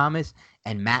 Andrew Thomas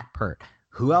and Matt Pert.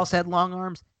 Who else had long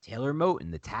arms? Taylor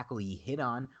Moton, the tackle he hit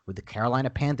on with the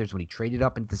Carolina Panthers when he traded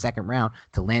up into the second round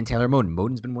to land Taylor Moton.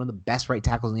 Moton's been one of the best right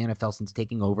tackles in the NFL since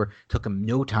taking over. Took him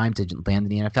no time to land in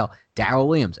the NFL. Darrell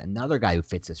Williams, another guy who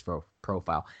fits this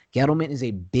profile. Gettleman is a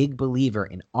big believer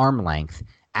in arm length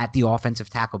at the offensive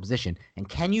tackle position. And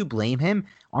can you blame him?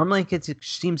 Arm length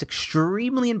seems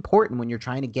extremely important when you're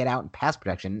trying to get out in pass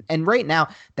protection. And right now,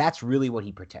 that's really what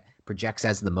he projects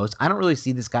as the most. I don't really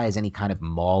see this guy as any kind of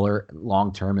mauler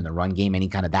long-term in the run game, any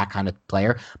kind of that kind of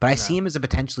player. But I see him as a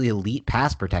potentially elite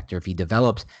pass protector if he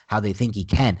develops how they think he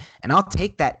can. And I'll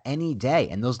take that any day.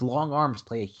 And those long arms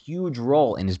play a huge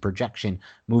role in his projection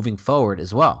moving forward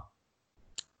as well.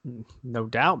 No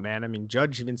doubt, man. I mean,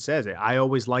 Judge even says it. I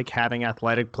always like having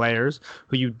athletic players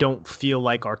who you don't feel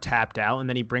like are tapped out. And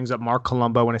then he brings up Mark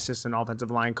Colombo and assistant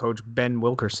offensive line coach Ben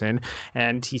Wilkerson.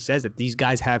 And he says that this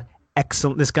guy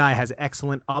has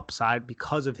excellent upside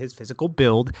because of his physical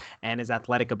build and his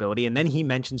athletic ability. And then he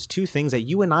mentions two things that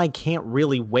you and I can't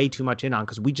really weigh too much in on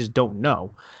because we just don't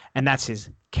know. And that's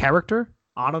his character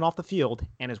on and off the field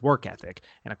and his work ethic.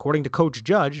 And according to Coach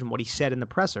Judge and what he said in the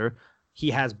presser, he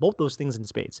has both those things in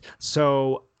spades.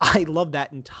 So I love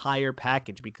that entire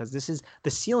package because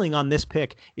the ceiling on this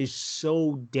pick is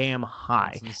so damn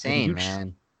high. It's insane,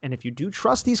 man. And if you do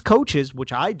trust these coaches,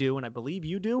 which I do, and I believe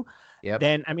you do,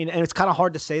 then, I mean, and it's kind of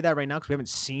hard to say that right now because we haven't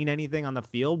seen anything on the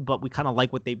field, but we kind of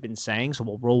like what they've been saying, so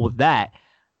we'll roll with that.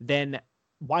 Then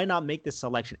why not make this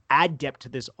selection, add depth to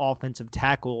this offensive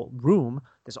tackle room,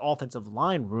 this offensive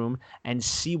line room, and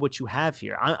see what you have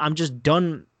here? I'm just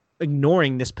done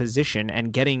ignoring this position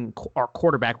and getting our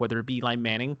quarterback, whether it be Eli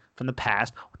Manning from the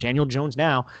past or Daniel Jones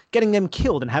now, getting them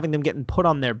killed and having them getting put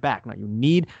on their back. Now, you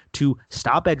need to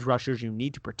stop edge rushers. You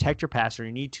need to protect your passer.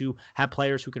 You need to have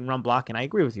players who can run block. And I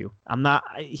agree with you.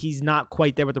 He's not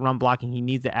quite there with the run blocking. He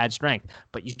needs to add strength.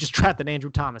 But you just drafted Andrew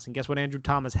Thomas. And guess what Andrew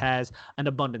Thomas has an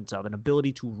abundance of? An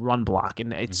ability to run block.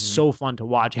 And it's so fun to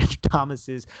watch Andrew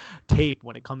Thomas's tape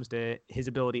when it comes to his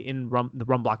ability in the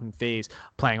run blocking phase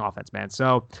playing offense, man.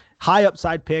 So high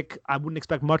upside pick. I wouldn't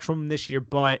expect much from him this year,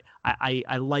 but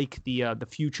I like the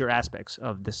future aspects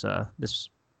of this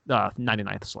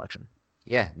 99th selection.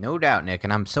 Yeah, no doubt, Nick.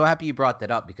 And I'm so happy you brought that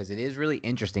up because it is really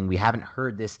interesting. We haven't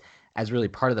heard this as really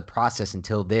part of the process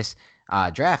until this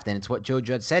draft. And it's what Joe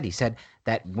Judge said. He said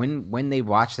that when they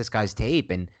watch this guy's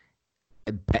tape and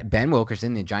Ben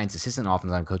Wilkerson, the Giants' assistant offensive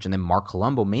line coach, and then Mark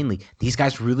Colombo mainly, these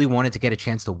guys really wanted to get a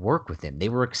chance to work with him. They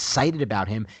were excited about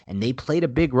him, and they played a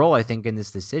big role, I think, in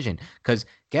this decision. Because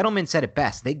Gettleman said it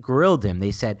best. They grilled him.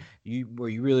 They said, you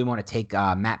really want to take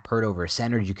Matt Peart over a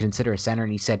center? Did you consider a center?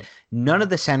 And he said, none of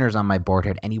the centers on my board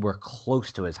had anywhere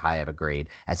close to as high of a grade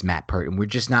as Matt Peart, and we're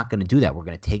just not going to do that. We're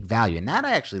going to take value. And that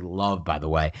I actually love, by the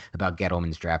way, about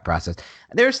Gettleman's draft process.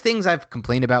 There's things I've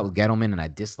complained about with Gettleman and I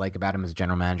dislike about him as a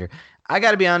general manager. I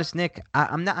got to be honest, Nick.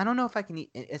 I'm not. I don't know if I can.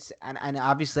 And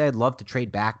obviously I'd love to trade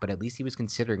back, but at least he was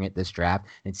considering it this draft.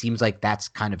 And it seems like that's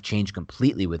kind of changed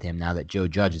completely with him now that Joe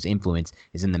Judge's influence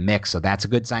is in the mix. So that's a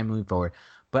good sign moving forward.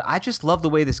 But I just love the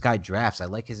way this guy drafts. I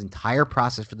like his entire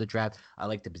process for the draft. I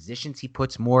like the positions he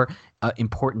puts more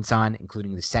importance on,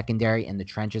 including the secondary and the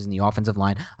trenches and the offensive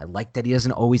line. I like that he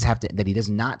doesn't always have to, that he does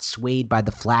not swayed by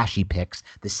the flashy picks,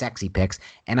 the sexy picks.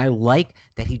 And I like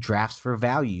that he drafts for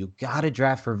value. You got to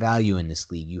draft for value in this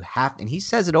league. You have to, and he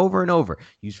says it over and over.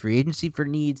 Use free agency for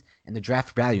needs and the draft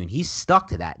for value. And he's stuck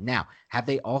to that. Now, have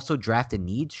they also drafted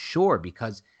needs? Sure,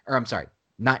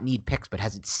 not need picks, but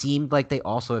has it seemed like they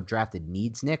also have drafted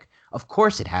needs, Nick? Of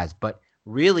course it has, but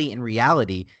really, in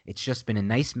reality, it's just been a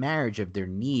nice marriage of their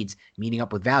needs meeting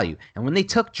up with value. And when they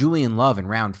took Julian Love in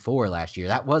round 4 last year,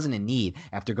 that wasn't a need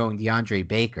after going DeAndre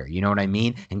Baker, you know what I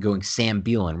mean? And going Sam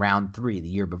Beal in round 3 the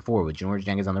year before with George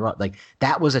Jenkins on the road. Like,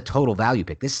 that was a total value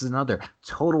pick. This is another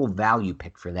total value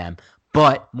pick for them.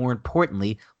 But more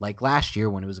importantly, like last year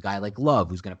when it was a guy like Love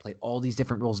who's going to play all these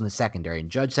different roles in the secondary, and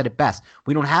Judge said it best,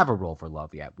 we don't have a role for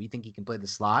Love yet. We think he can play the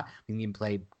slot, we think he can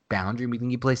play boundary, we think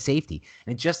he can play safety.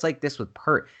 And just like this with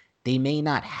Peart, they may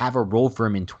not have a role for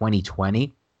him in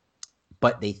 2020,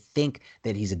 but they think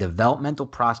that he's a developmental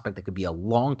prospect that could be a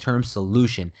long-term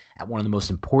solution at one of the most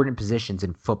important positions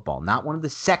in football. Not one of the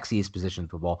sexiest positions in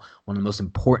football, one of the most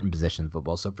important positions in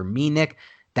football. So for me, Nick,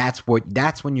 that's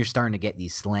when you're starting to get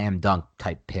these slam dunk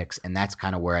type picks, and that's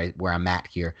kind of where I'm at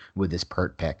here with this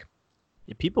Peart pick.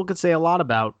 Yeah, people could say a lot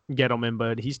about Gettleman,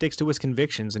 but he sticks to his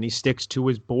convictions and he sticks to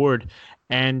his board.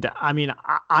 And I mean,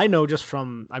 I know I'm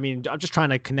just trying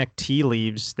to connect tea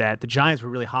leaves that the Giants were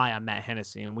really high on Matt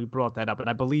Hennessy, and we brought that up. And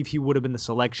I believe he would have been the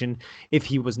selection if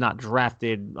he was not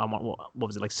drafted. What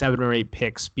was it, like 7 or 8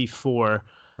 picks before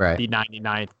the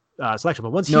 99th. Selection,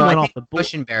 but once he went off the board,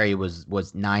 Cushenberry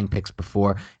was 9 picks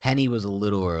before. Henny was a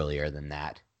little earlier than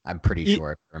that. I'm pretty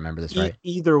sure, if I remember this right.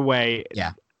 Either way,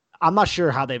 yeah. I'm not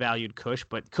sure how they valued Cush,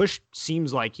 but Cush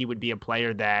seems like he would be a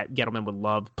player that Gettleman would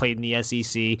love. Played in the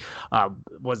SEC,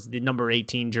 was the number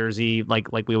 18 jersey,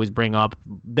 like we always bring up.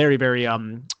 Very, very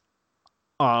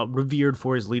revered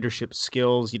for his leadership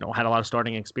skills. Had a lot of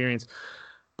starting experience.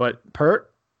 But Peart,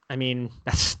 I mean,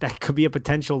 that could be a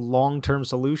potential long-term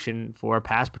solution for a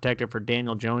pass protector for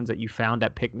Daniel Jones that you found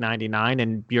at pick 99,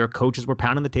 and your coaches were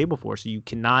pounding the table for. So you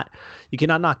cannot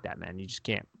knock that, man. You just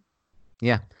can't.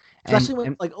 Yeah.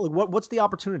 Especially what's the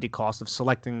opportunity cost of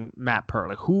selecting Matt Peart?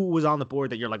 Like, who was on the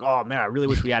board that you're like, oh man, I really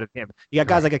wish we added him. You got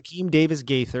guys like Akeem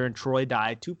Davis-Gaither and Troy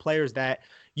Dye, 2 players that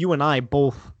you and I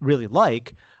both really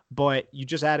like. But you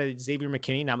just added Xavier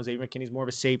McKinney. Now Xavier McKinney's more of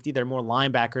a safety. They're more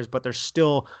linebackers, but they're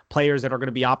still players that are going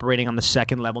to be operating on the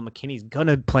second level. McKinney's going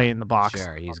to play in the box.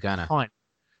 Sure, he's going to.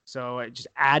 So just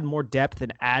add more depth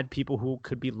and add people who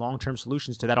could be long-term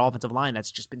solutions to that offensive line.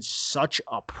 That's just been such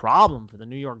a problem for the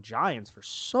New York Giants for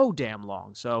so damn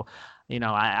long. So,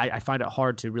 I find it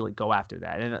hard to really go after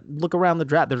that. And look around the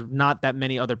draft. There's not that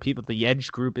many other people. The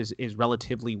edge group is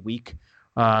relatively weak.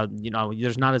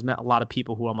 There's not a lot of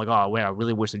people who I'm like, oh, wait, I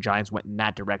really wish the Giants went in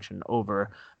that direction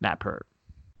over Matt Peart.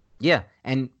 Yeah,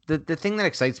 and the thing that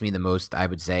excites me the most, I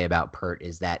would say, about Peart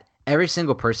is that every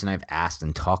single person I've asked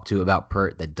and talked to about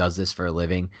Peart that does this for a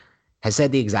living has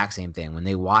said the exact same thing. When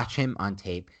they watch him on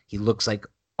tape, he looks like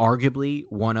arguably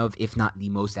one of, if not the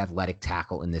most athletic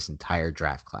tackle in this entire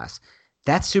draft class.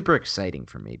 That's super exciting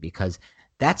for me because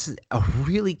that's a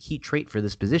really key trait for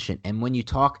this position. And when you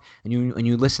talk and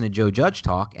you listen to Joe Judge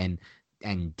talk and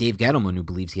Dave Gettleman, who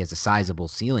believes he has a sizable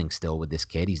ceiling still with this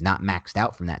kid, he's not maxed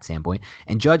out from that standpoint.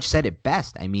 And Judge said it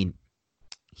best. I mean,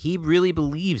 he really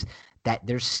believes that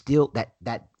there's still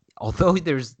that although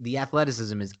there's the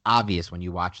athleticism is obvious when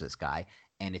you watch this guy,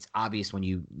 and it's obvious when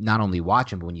you not only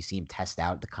watch him, but when you see him test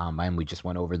out at the combine. We just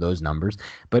went over those numbers,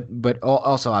 but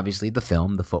also obviously the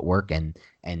film, the footwork, and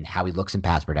how he looks in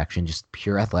pass protection, just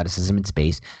pure athleticism in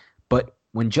space. But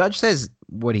when Judge says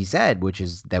what he said, which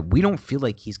is that we don't feel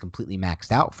like he's completely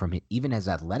maxed out from it, even as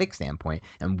athletic standpoint,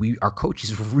 and our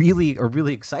coaches really are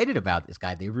really excited about this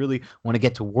guy. They really want to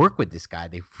get to work with this guy.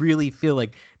 They really feel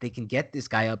like they can get this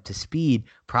guy up to speed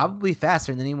probably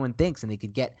faster than anyone thinks, and they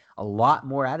could get a lot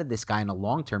more out of this guy on a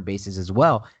long-term basis as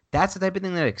well. That's the type of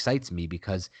thing that excites me,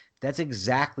 because that's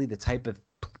exactly the type of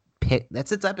pick. That's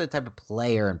the type of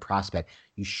player and prospect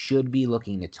you should be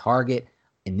looking to target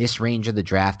in this range of the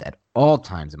draft at all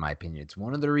times, in my opinion. It's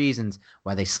one of the reasons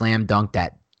why they slam dunked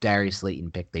that Darius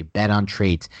Slayton pick. They bet on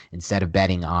traits instead of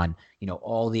betting on,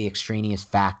 all the extraneous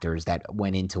factors that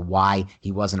went into why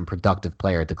he wasn't a productive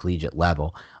player at the collegiate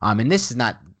level. And this is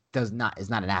not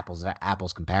an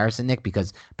apples comparison, Nick,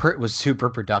 because Pert was super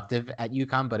productive at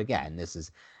UConn. But again, this is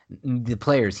the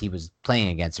players he was playing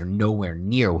against are nowhere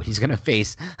near what he's going to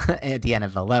face at the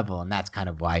NFL level. And that's kind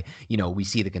of why, we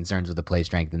see the concerns with the play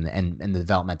strength and the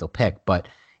developmental pick. But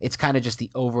it's kind of just the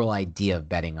overall idea of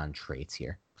betting on traits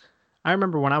here. I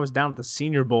remember when I was down at the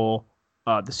Senior Bowl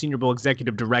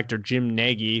executive director, Jim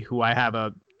Nagy, who I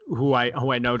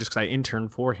know just because I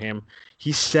interned for him,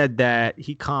 he said that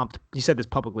he said this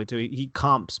publicly too, he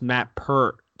comps Matt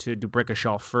Pert to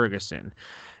D'Brickashaw Ferguson.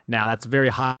 Now, that's very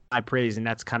high praise, and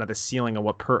that's kind of the ceiling of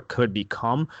what Pert could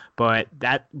become. But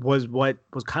that was what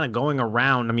was kind of going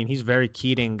around. I mean, he's a very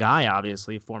keyed-in guy,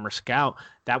 obviously, former scout.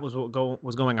 That was what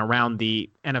was going around the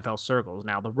NFL circles.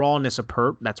 Now, the rawness of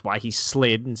Pert, that's why he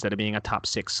slid instead of being a top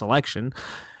 6 selection.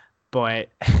 But,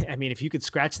 I mean, if you could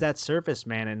scratch that surface,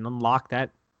 man, and unlock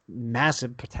that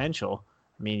massive potential,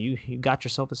 I mean, you got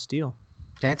yourself a steal.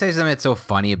 Can I tell you something that's so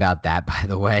funny about that, by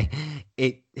the way?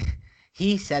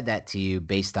 He said that to you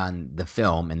based on the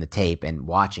film and the tape and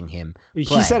watching him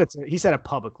play. He said it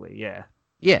publicly, yeah.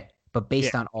 Yeah, but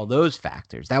based on all those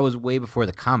factors, that was way before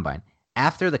the combine.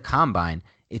 After the combine,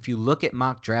 if you look at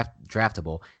mock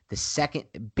draftable, the second,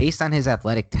 based on his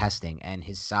athletic testing and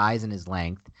his size and his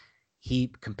length,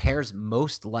 he compares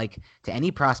most to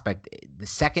any prospect. The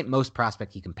second most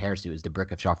prospect he compares to is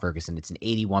D'Brickashaw Ferguson. It's an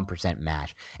 81%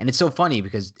 match. And it's so funny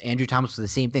because Andrew Thomas was the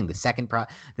same thing.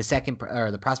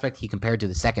 The prospect he compared to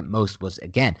the second most was,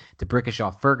 again,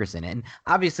 D'Brickashaw Ferguson. And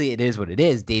obviously it is what it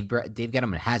is. Dave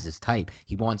Gettleman has his type.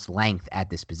 He wants length at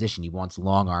this position. He wants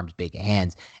long arms, big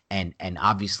hands, and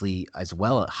obviously as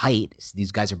well height.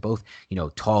 These guys are both,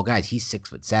 tall guys. He's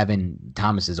 6'7".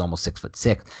 Thomas is almost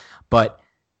 6'6". But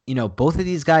both of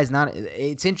these guys,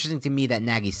 it's interesting to me that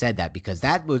Nagy said that, because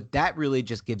that really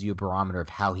just gives you a barometer of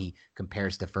how he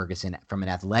compares to Ferguson from an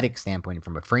athletic standpoint and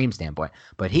from a frame standpoint.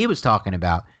 But he was talking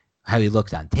about how he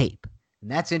looked on tape. And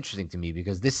that's interesting to me,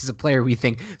 because this is a player we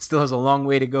think still has a long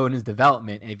way to go in his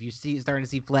development. And if you starting to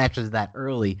see flashes of that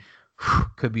early,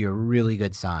 could be a really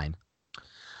good sign.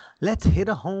 Let's hit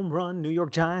a home run, New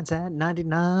York Giants at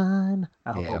 99.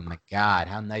 Oh my God.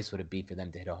 How nice would it be for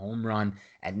them to hit a home run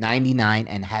at 99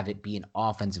 and have it be an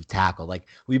offensive tackle? Like,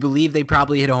 we believe they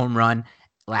probably hit a home run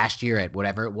last year at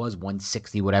whatever it was,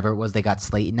 160, whatever it was they got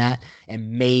Slayton at.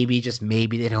 And maybe, just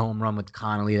maybe, they hit a home run with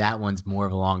Connolly. That one's more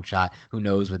of a long shot. Who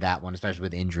knows with that one, especially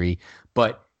with injury.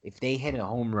 But if they hit a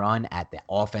home run at the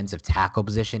offensive tackle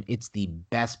position, it's the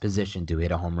best position to hit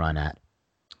a home run at.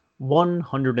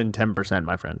 110%,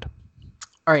 my friend.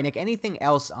 All right, Nick, anything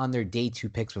else on their day 2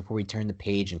 picks before we turn the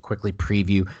page and quickly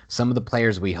preview some of the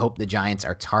players we hope the Giants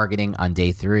are targeting on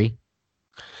day 3?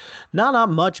 Not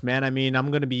much, man. I mean, I'm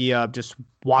going to be just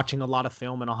watching a lot of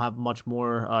film, and I'll have much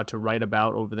more to write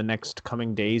about over the next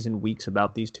coming days and weeks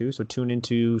about these two. So tune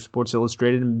into Sports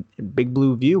Illustrated and Big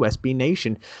Blue View, SB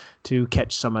Nation, to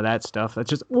catch some of that stuff. That's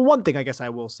just one thing I guess I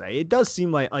will say. It does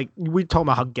seem like we're talking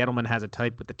about how Gettleman has a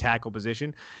type with the tackle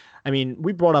position. I mean,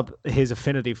 we brought up his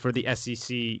affinity for the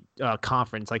SEC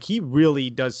conference. Like, he really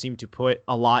does seem to put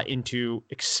a lot into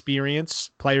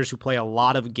experience, players who play a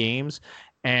lot of games,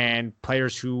 and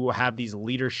players who have these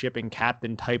leadership and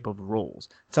captain type of roles.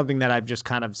 Something that I've just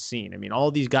kind of seen. I mean,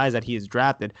 all these guys that he has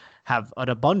drafted have an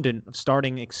abundant of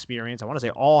starting experience. I want to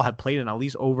say all have played in at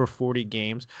least over 40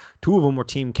 games. 2 of them were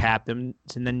team captains,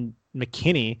 and then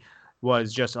McKinney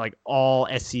was just like all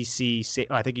SEC.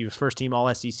 I think he was first team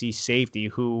all SEC safety,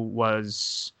 who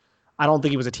was, I don't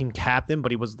think he was a team captain,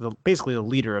 but he was basically the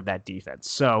leader of that defense.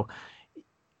 So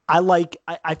I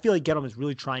feel like Gettleman is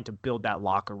really trying to build that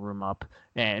locker room up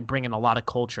and bring in a lot of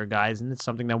culture guys. And it's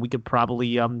something that we could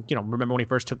probably, remember when he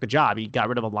first took the job, he got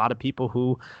rid of a lot of people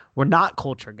who were not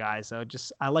culture guys. So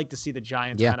I like to see the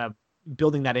Giants kind of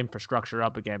building that infrastructure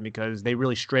up again, because they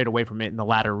really strayed away from it in the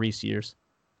latter Reese years.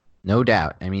 No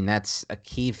doubt. I mean, that's a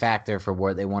key factor for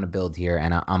what they want to build here,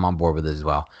 and I'm on board with it as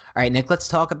well. All right, Nick, let's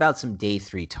talk about some day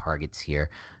 3 targets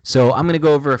here. So I'm going to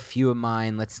go over a few of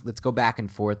mine. Let's go back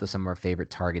and forth with some of our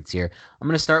favorite targets here. I'm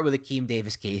going to start with Akeem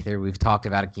Davis-Gaither. We've talked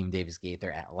about Akeem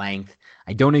Davis-Gaither at length.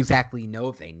 I don't exactly know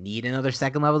if they need another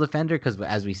second-level defender because,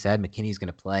 as we said, McKinney's going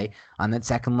to play on that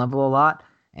second level a lot.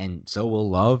 And so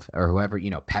will Love or whoever,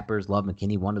 Peppers, Love,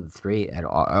 McKinney, one of the three at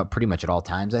all, pretty much at all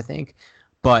times, I think.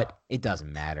 But it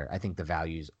doesn't matter. I think the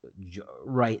value's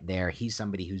right there. He's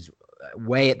somebody who's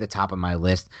way at the top of my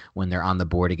list when they're on the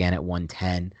board again at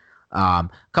 110. A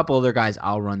couple other guys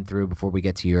I'll run through before we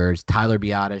get to yours. Tyler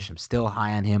Biadasz, I'm still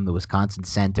high on him, the Wisconsin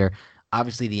center.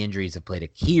 Obviously, the injuries have played a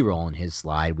key role in his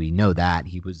slide. We know that.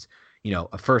 He was,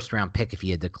 a first-round pick if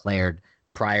he had declared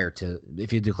for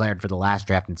the last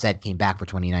draft and said came back for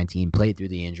 2019, played through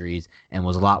the injuries, and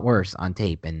was a lot worse on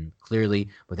tape. And clearly,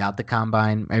 without the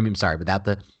without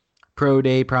the pro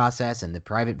day process and the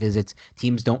private visits,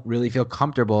 teams don't really feel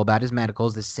comfortable about his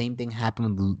medicals. The same thing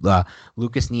happened with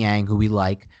Lucas Niang, who we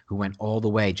like, who went all the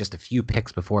way just a few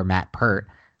picks before Matt Pert,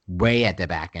 way at the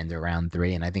back end of round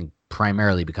 3. And I think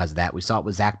primarily because of that, we saw it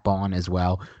with Zach Baun as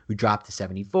well, who dropped to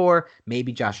 74,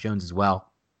 maybe Josh Jones as well.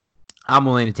 I'm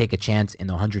willing to take a chance in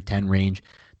the 110 range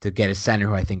to get a center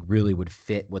who I think really would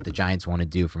fit what the Giants want to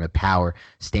do from a power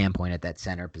standpoint at that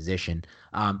center position.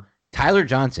 Tyler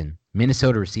Johnson,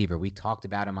 Minnesota receiver. We talked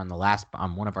about him on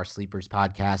one of our Sleepers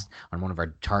podcasts, on one of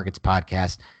our Targets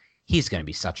podcasts. He's going to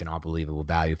be such an unbelievable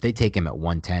value. If they take him at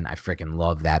 110, I freaking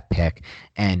love that pick.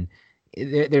 And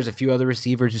there's a few other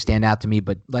receivers who stand out to me,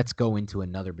 but let's go into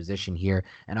another position here.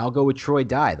 And I'll go with Troy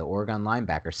Dye, the Oregon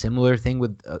linebacker. Similar thing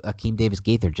with Akeem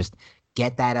Davis-Gaither. Just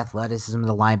get that athleticism in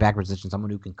the linebacker position,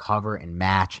 someone who can cover and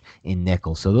match in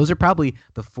nickel. So those are probably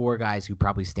the 4 guys who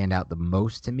probably stand out the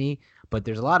most to me. But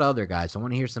there's a lot of other guys. So I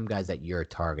want to hear some guys that you're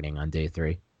targeting on day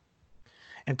 3.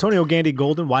 Antonio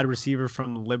Gandy-Golden, wide receiver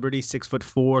from Liberty,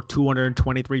 6'4",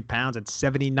 223 pounds, and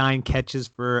 79 catches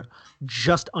for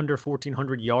just under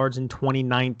 1,400 yards in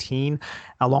 2019,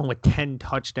 along with 10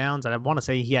 touchdowns. And I want to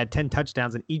say he had 10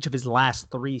 touchdowns in each of his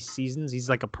last 3 seasons. He's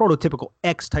like a prototypical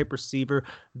X-type receiver,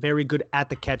 very good at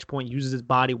the catch point, uses his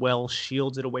body well,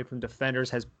 shields it away from defenders,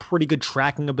 has pretty good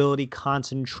tracking ability,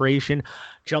 concentration,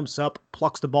 jumps up,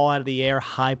 plucks the ball out of the air,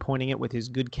 high pointing it with his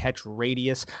good catch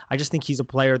radius. I just think he's a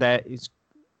player that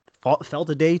fell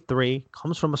to day 3,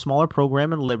 comes from a smaller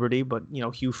program in Liberty, but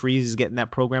Hugh Freeze is getting that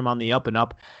program on the up and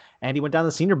up. And he went down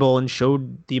the Senior Bowl and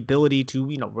showed the ability to,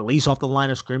 release off the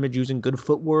line of scrimmage using good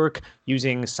footwork,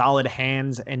 using solid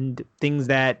hands, and things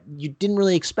that you didn't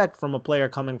really expect from a player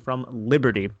coming from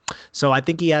Liberty. So I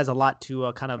think he has a lot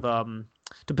to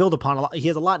to build upon. He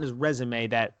has a lot in his resume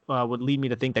that would lead me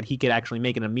to think that he could actually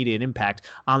make an immediate impact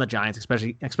on the Giants,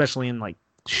 especially in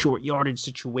short yardage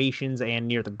situations and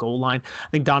near the goal line. I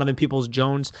think Donovan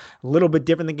Peoples-Jones, a little bit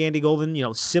different than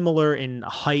Gandy-Golden, similar in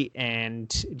height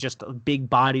and just a big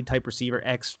body type receiver,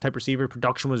 X-type receiver.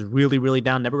 Production was really, really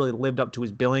down, never really lived up to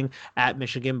his billing at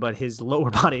Michigan, but his lower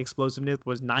body explosiveness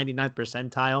was 99th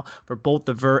percentile for both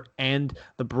the vert and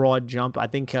the broad jump. I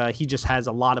think he just has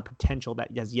a lot of potential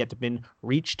that has yet to been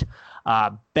reached.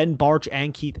 Ben Barch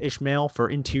and Keith Ishmael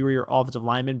for interior offensive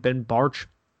linemen. Ben Barch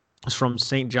from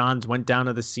St. John's, went down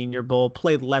to the Senior Bowl,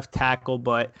 played left tackle,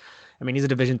 but he's a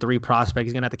Division III prospect.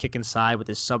 He's going to have to kick inside with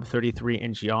his sub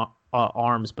 33-inch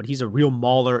arms, but he's a real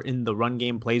mauler in the run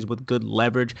game, plays with good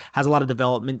leverage, has a lot of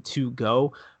development to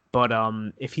go. But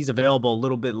if he's available a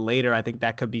little bit later, I think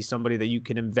that could be somebody that you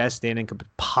can invest in and could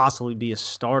possibly be a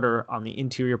starter on the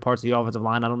interior parts of the offensive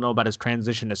line. I don't know about his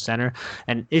transition to center.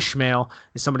 And Ishmael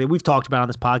is somebody we've talked about on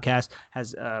this podcast,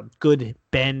 has good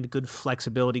bend, good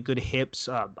flexibility, good hips.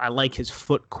 I like his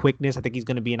foot quickness. I think he's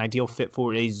going to be an ideal fit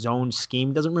for a zone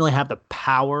scheme. Doesn't really have the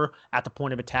power at the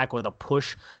point of attack or the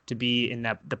push to be in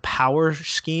the power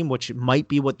scheme, which might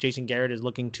be what Jason Garrett is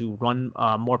looking to run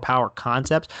more power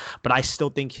concepts. But I still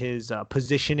think his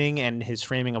positioning and his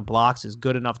framing of blocks is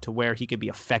good enough to where he could be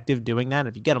effective doing that.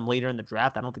 If you get him later in the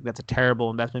draft, I don't think that's a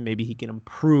terrible investment. Maybe he can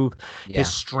improve his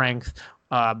strength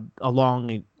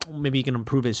maybe he can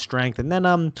improve his strength. And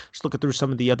then just looking through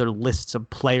some of the other lists of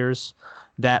players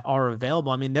that are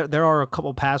available. There are a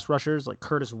couple pass rushers like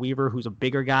Curtis Weaver, who's a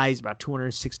bigger guy. He's about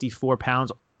 264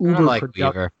 pounds.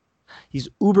 Weaver. He's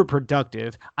uber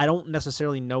productive. I don't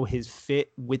necessarily know his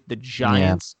fit with the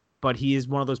Giants, but he is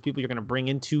one of those people you're going to bring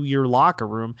into your locker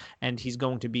room, and he's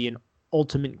going to be an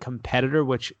ultimate competitor,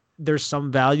 which there's some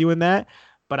value in that.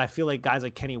 But I feel like guys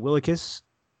like Kenny Willekes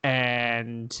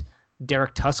and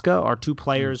Derek Tuska are 2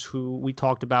 players who we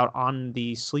talked about on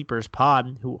the Sleepers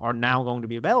pod who are now going to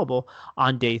be available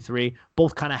on day 3.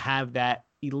 Both kind of have that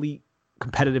elite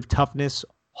competitive toughness,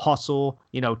 hustle,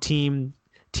 team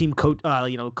coach,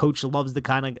 coach loves the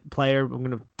kind of player. I'm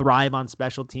going to thrive on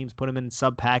special teams, put him in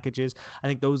sub packages. I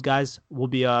think those guys will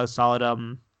be a solid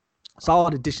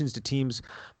additions to teams,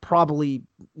 probably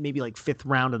maybe like 5th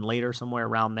round and later, somewhere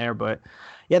around there. But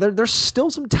yeah, there's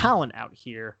still some talent out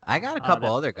here. I got a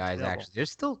couple other guys, actually.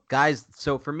 There's still guys.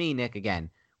 So for me, Nick, again,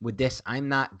 with this, I'm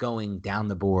not going down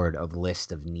the board of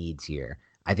list of needs here.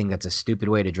 I think that's a stupid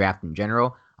way to draft in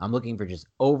general. I'm looking for just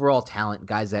overall talent,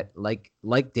 guys that, like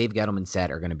Dave Gettleman said,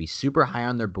 are going to be super high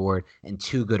on their board and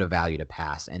too good a value to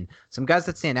pass. And some guys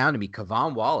that stand out to me,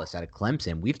 Kevon Wallace out of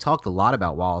Clemson. We've talked a lot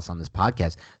about Wallace on this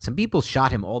podcast. Some people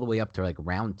shot him all the way up to like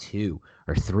round 2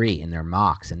 or 3 in their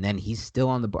mocks, and then he's still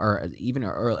on the or even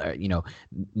early,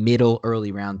 middle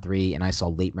early round 3, and I saw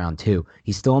late round 2.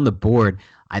 He's still on the board.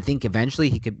 I think eventually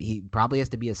he probably has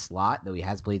to be a slot, though he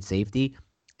has played safety.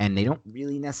 And they don't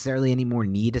really necessarily anymore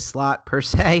need a slot per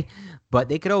se, but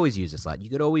they could always use a slot. You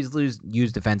could always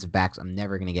use defensive backs. I'm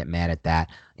never going to get mad at that.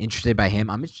 Interested by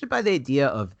him. I'm interested by the idea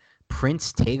of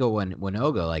Prince Tega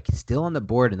Wanogo, like still on the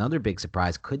board. Another big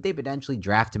surprise. Could they potentially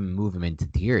draft him and move him into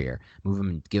interior, move him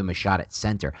and give him a shot at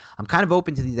center? I'm kind of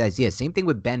open to these ideas. Same thing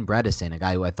with Ben Bredesen, a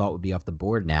guy who I thought would be off the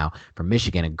board now from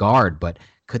Michigan, a guard. But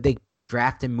could they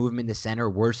draft him, move him into center?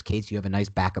 Worst case, you have a nice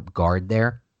backup guard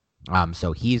there.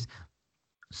 So he's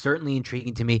certainly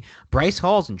intriguing to me. Bryce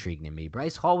Hall's intriguing to me.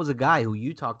 Bryce Hall was a guy who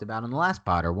you talked about on the last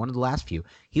pod, or one of the last few.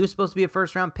 He was supposed to be a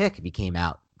first-round pick if he came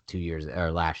out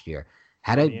last year.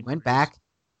 Went back,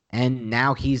 and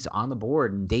now he's on the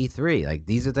board in day 3. Like,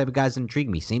 these are the type of guys that intrigue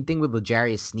me. Same thing with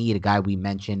L'Jarius Sneed, a guy we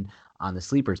mentioned on the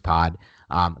Sleepers pod.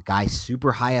 Guy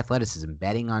super high athleticism,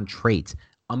 betting on traits.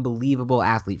 Unbelievable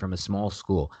athlete from a small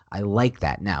school. I like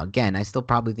that. Now, again, I still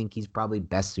probably think he's probably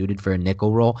best suited for a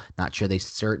nickel role. Not sure they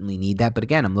certainly need that. But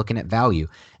again, I'm looking at value.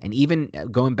 And even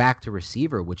going back to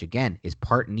receiver, which again is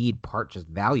part need, part just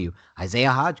value.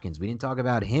 Isaiah Hodgkins, we didn't talk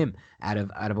about him out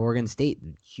of Oregon State.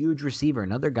 Huge receiver,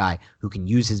 another guy who can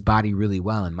use his body really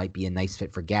well and might be a nice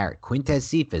fit for Garrett. Quintez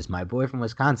Cephas, my boy from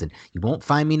Wisconsin. You won't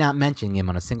find me not mentioning him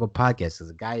on a single podcast because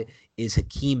the guy is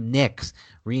Hakeem Nicks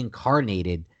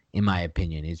reincarnated. In my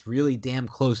opinion, is really damn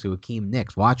close to Hakeem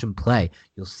Nicks. Watch him play.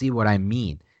 You'll see what I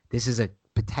mean. This is a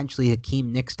potentially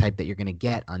Hakeem Nicks type that you're going to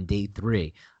get on day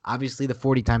 3. Obviously, the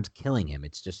 40 times killing him.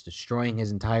 It's just destroying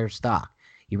his entire stock.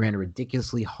 He ran a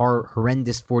ridiculously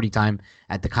horrendous 40 time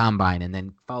at the combine and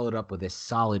then followed up with a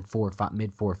solid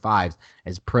mid 4.5s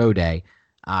as pro day.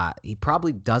 He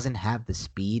probably doesn't have the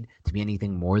speed to be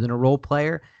anything more than a role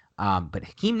player. But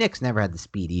Hakeem Nicks never had the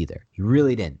speed either. He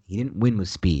really didn't. He didn't win with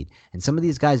speed. And some of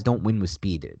these guys don't win with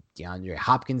speed. DeAndre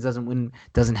Hopkins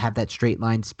doesn't have that straight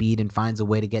line speed and finds a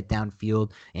way to get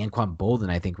downfield. Anquan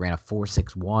Bolden, I think, ran a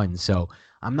 4.61. So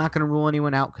I'm not going to rule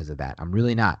anyone out because of that. I'm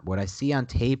really not. What I see on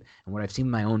tape and what I've seen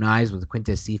with my own eyes with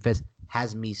Quintez Cephas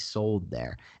has me sold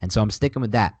there. And so I'm sticking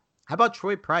with that. How about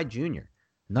Troy Pride Jr.?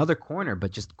 Another corner, but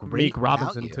just great Meek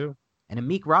Robinson, value. too. And a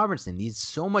Meek Robertson. He's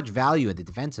so much value at the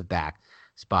defensive back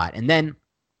spot. And then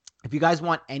if you guys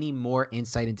want any more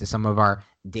insight into some of our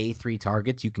day 3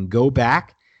 targets, you can go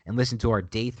back and listen to our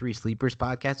day 3 sleepers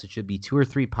podcast. It should be 2 or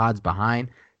 3 pods behind.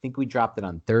 I think we dropped it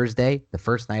on Thursday, the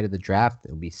first night of the draft.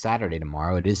 It'll be Saturday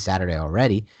tomorrow. It is Saturday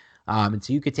already. And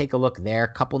so you could take a look there.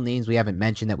 A couple names we haven't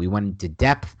mentioned that we went into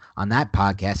depth on that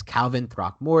podcast. Calvin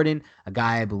Throckmorton, a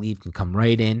guy I believe can come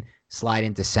right in, slide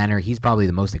into center. He's probably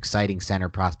the most exciting center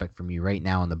prospect for me right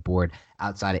now on the board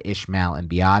outside of Ishmael and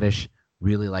Biotish.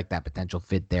 Really like that potential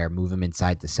fit there. Move him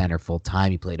inside the center full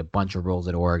time. He played a bunch of roles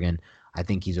at Oregon. I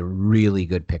think he's a really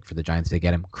good pick for the Giants to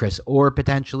get him. Chris Orr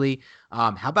potentially.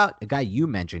 How about a guy you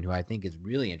mentioned who I think is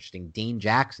really interesting, Dane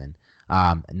Jackson.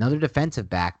 Another defensive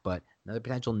back, but another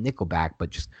potential nickel back, but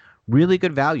just really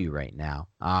good value right now.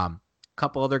 A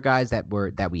couple other guys that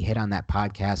we hit on that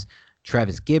podcast.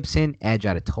 Travis Gibson, edge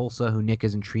out of Tulsa, who Nick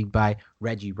is intrigued by.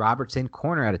 Reggie Robertson,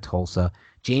 corner out of Tulsa.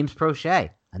 James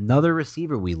Prochet, another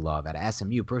receiver we love at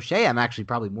SMU. Prochet, I'm actually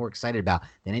probably more excited about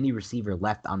than any receiver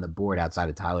left on the board outside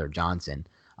of Tyler Johnson,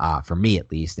 for me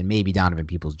at least, and maybe Donovan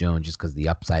Peoples-Jones just because of the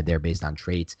upside there based on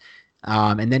traits.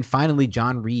 And then finally,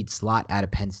 John Reed, slot out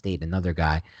of Penn State, another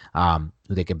guy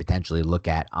who they could potentially look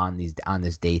at on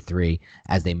this day 3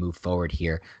 as they move forward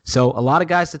here. So a lot of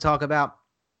guys to talk about.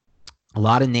 A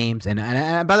lot of names. And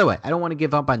by the way, I don't want to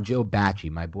give up on Joe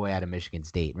Bachie, my boy out of Michigan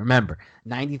State. Remember,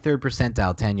 93rd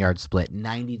percentile 10-yard split,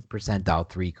 90th percentile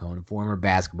 3-cone, former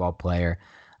basketball player.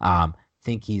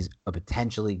 Think he's a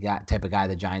potentially type of guy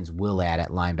the Giants will add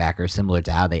at linebacker, similar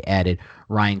to how they added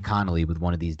Ryan Connolly with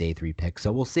one of these day 3 picks.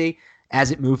 So we'll see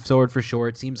as it moves forward for sure.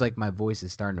 It seems like my voice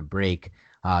is starting to break.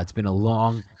 It's been a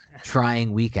long,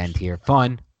 trying weekend here.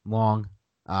 Fun, long,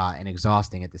 and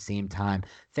exhausting at the same time.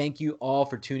 Thank you all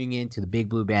for tuning in to the Big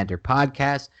Blue Banter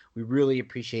podcast. We really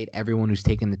appreciate everyone who's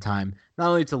taken the time not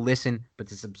only to listen, but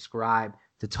to subscribe,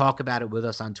 to talk about it with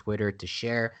us on Twitter, to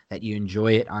share that you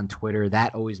enjoy it on Twitter.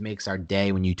 That always makes our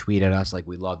day when you tweet at us like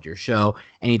we loved your show,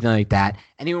 anything like that.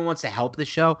 Anyone wants to help the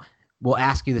show, we'll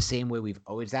ask you the same way we've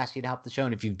always asked you to help the show.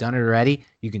 And if you've done it already,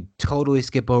 you can totally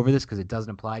skip over this because it doesn't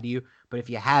apply to you. But if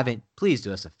you haven't, please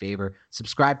do us a favor.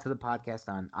 Subscribe to the podcast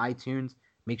on iTunes.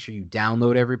 Make sure you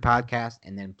download every podcast,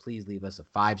 and then please leave us a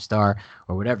 5-star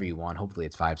or whatever you want. Hopefully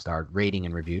it's 5-star rating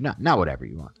and review. Not whatever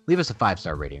you want. Leave us a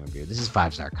 5-star rating and review. This is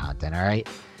 5-star content, all right?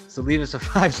 So leave us a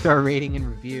 5-star rating and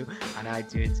review on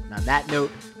iTunes. And on that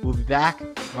note, we'll be back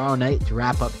tomorrow night to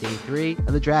wrap up day 3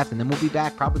 of the draft, and then we'll be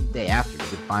back probably the day after to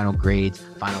get final grades,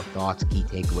 final thoughts, key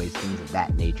takeaways, things of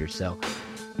that nature. So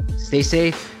stay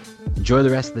safe, enjoy the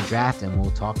rest of the draft, and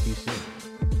we'll talk to you soon.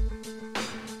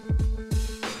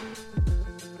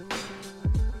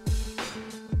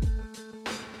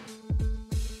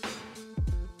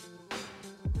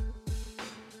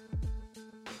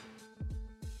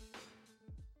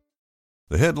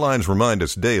 The headlines remind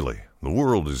us daily, the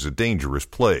world is a dangerous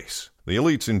place. The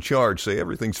elites in charge say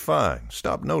everything's fine,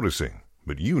 stop noticing.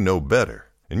 But you know better.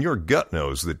 And your gut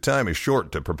knows that time is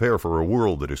short to prepare for a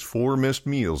world that is 4 missed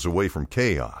meals away from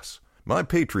chaos. My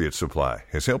Patriot Supply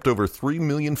has helped over 3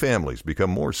 million families become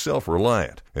more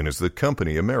self-reliant and is the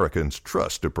company Americans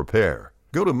trust to prepare.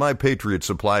 Go to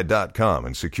MyPatriotSupply.com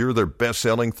and secure their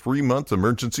best-selling 3-month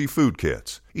emergency food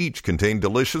kits. Each contain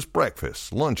delicious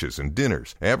breakfasts, lunches, and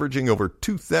dinners, averaging over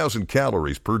 2,000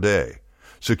 calories per day.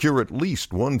 Secure at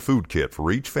least 1 food kit for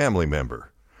each family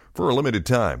member. For a limited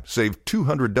time, save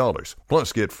 $200,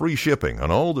 plus get free shipping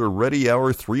on all their Ready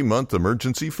Hour 3-month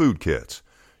emergency food kits.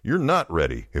 You're not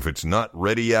ready if it's not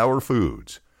Ready Hour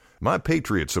Foods. My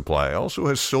Patriot Supply also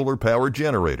has solar-powered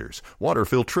generators, water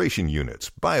filtration units,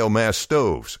 biomass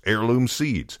stoves, heirloom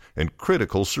seeds, and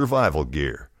critical survival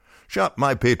gear. Shop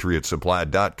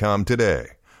MyPatriotSupply.com today.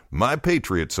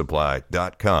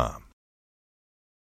 MyPatriotSupply.com.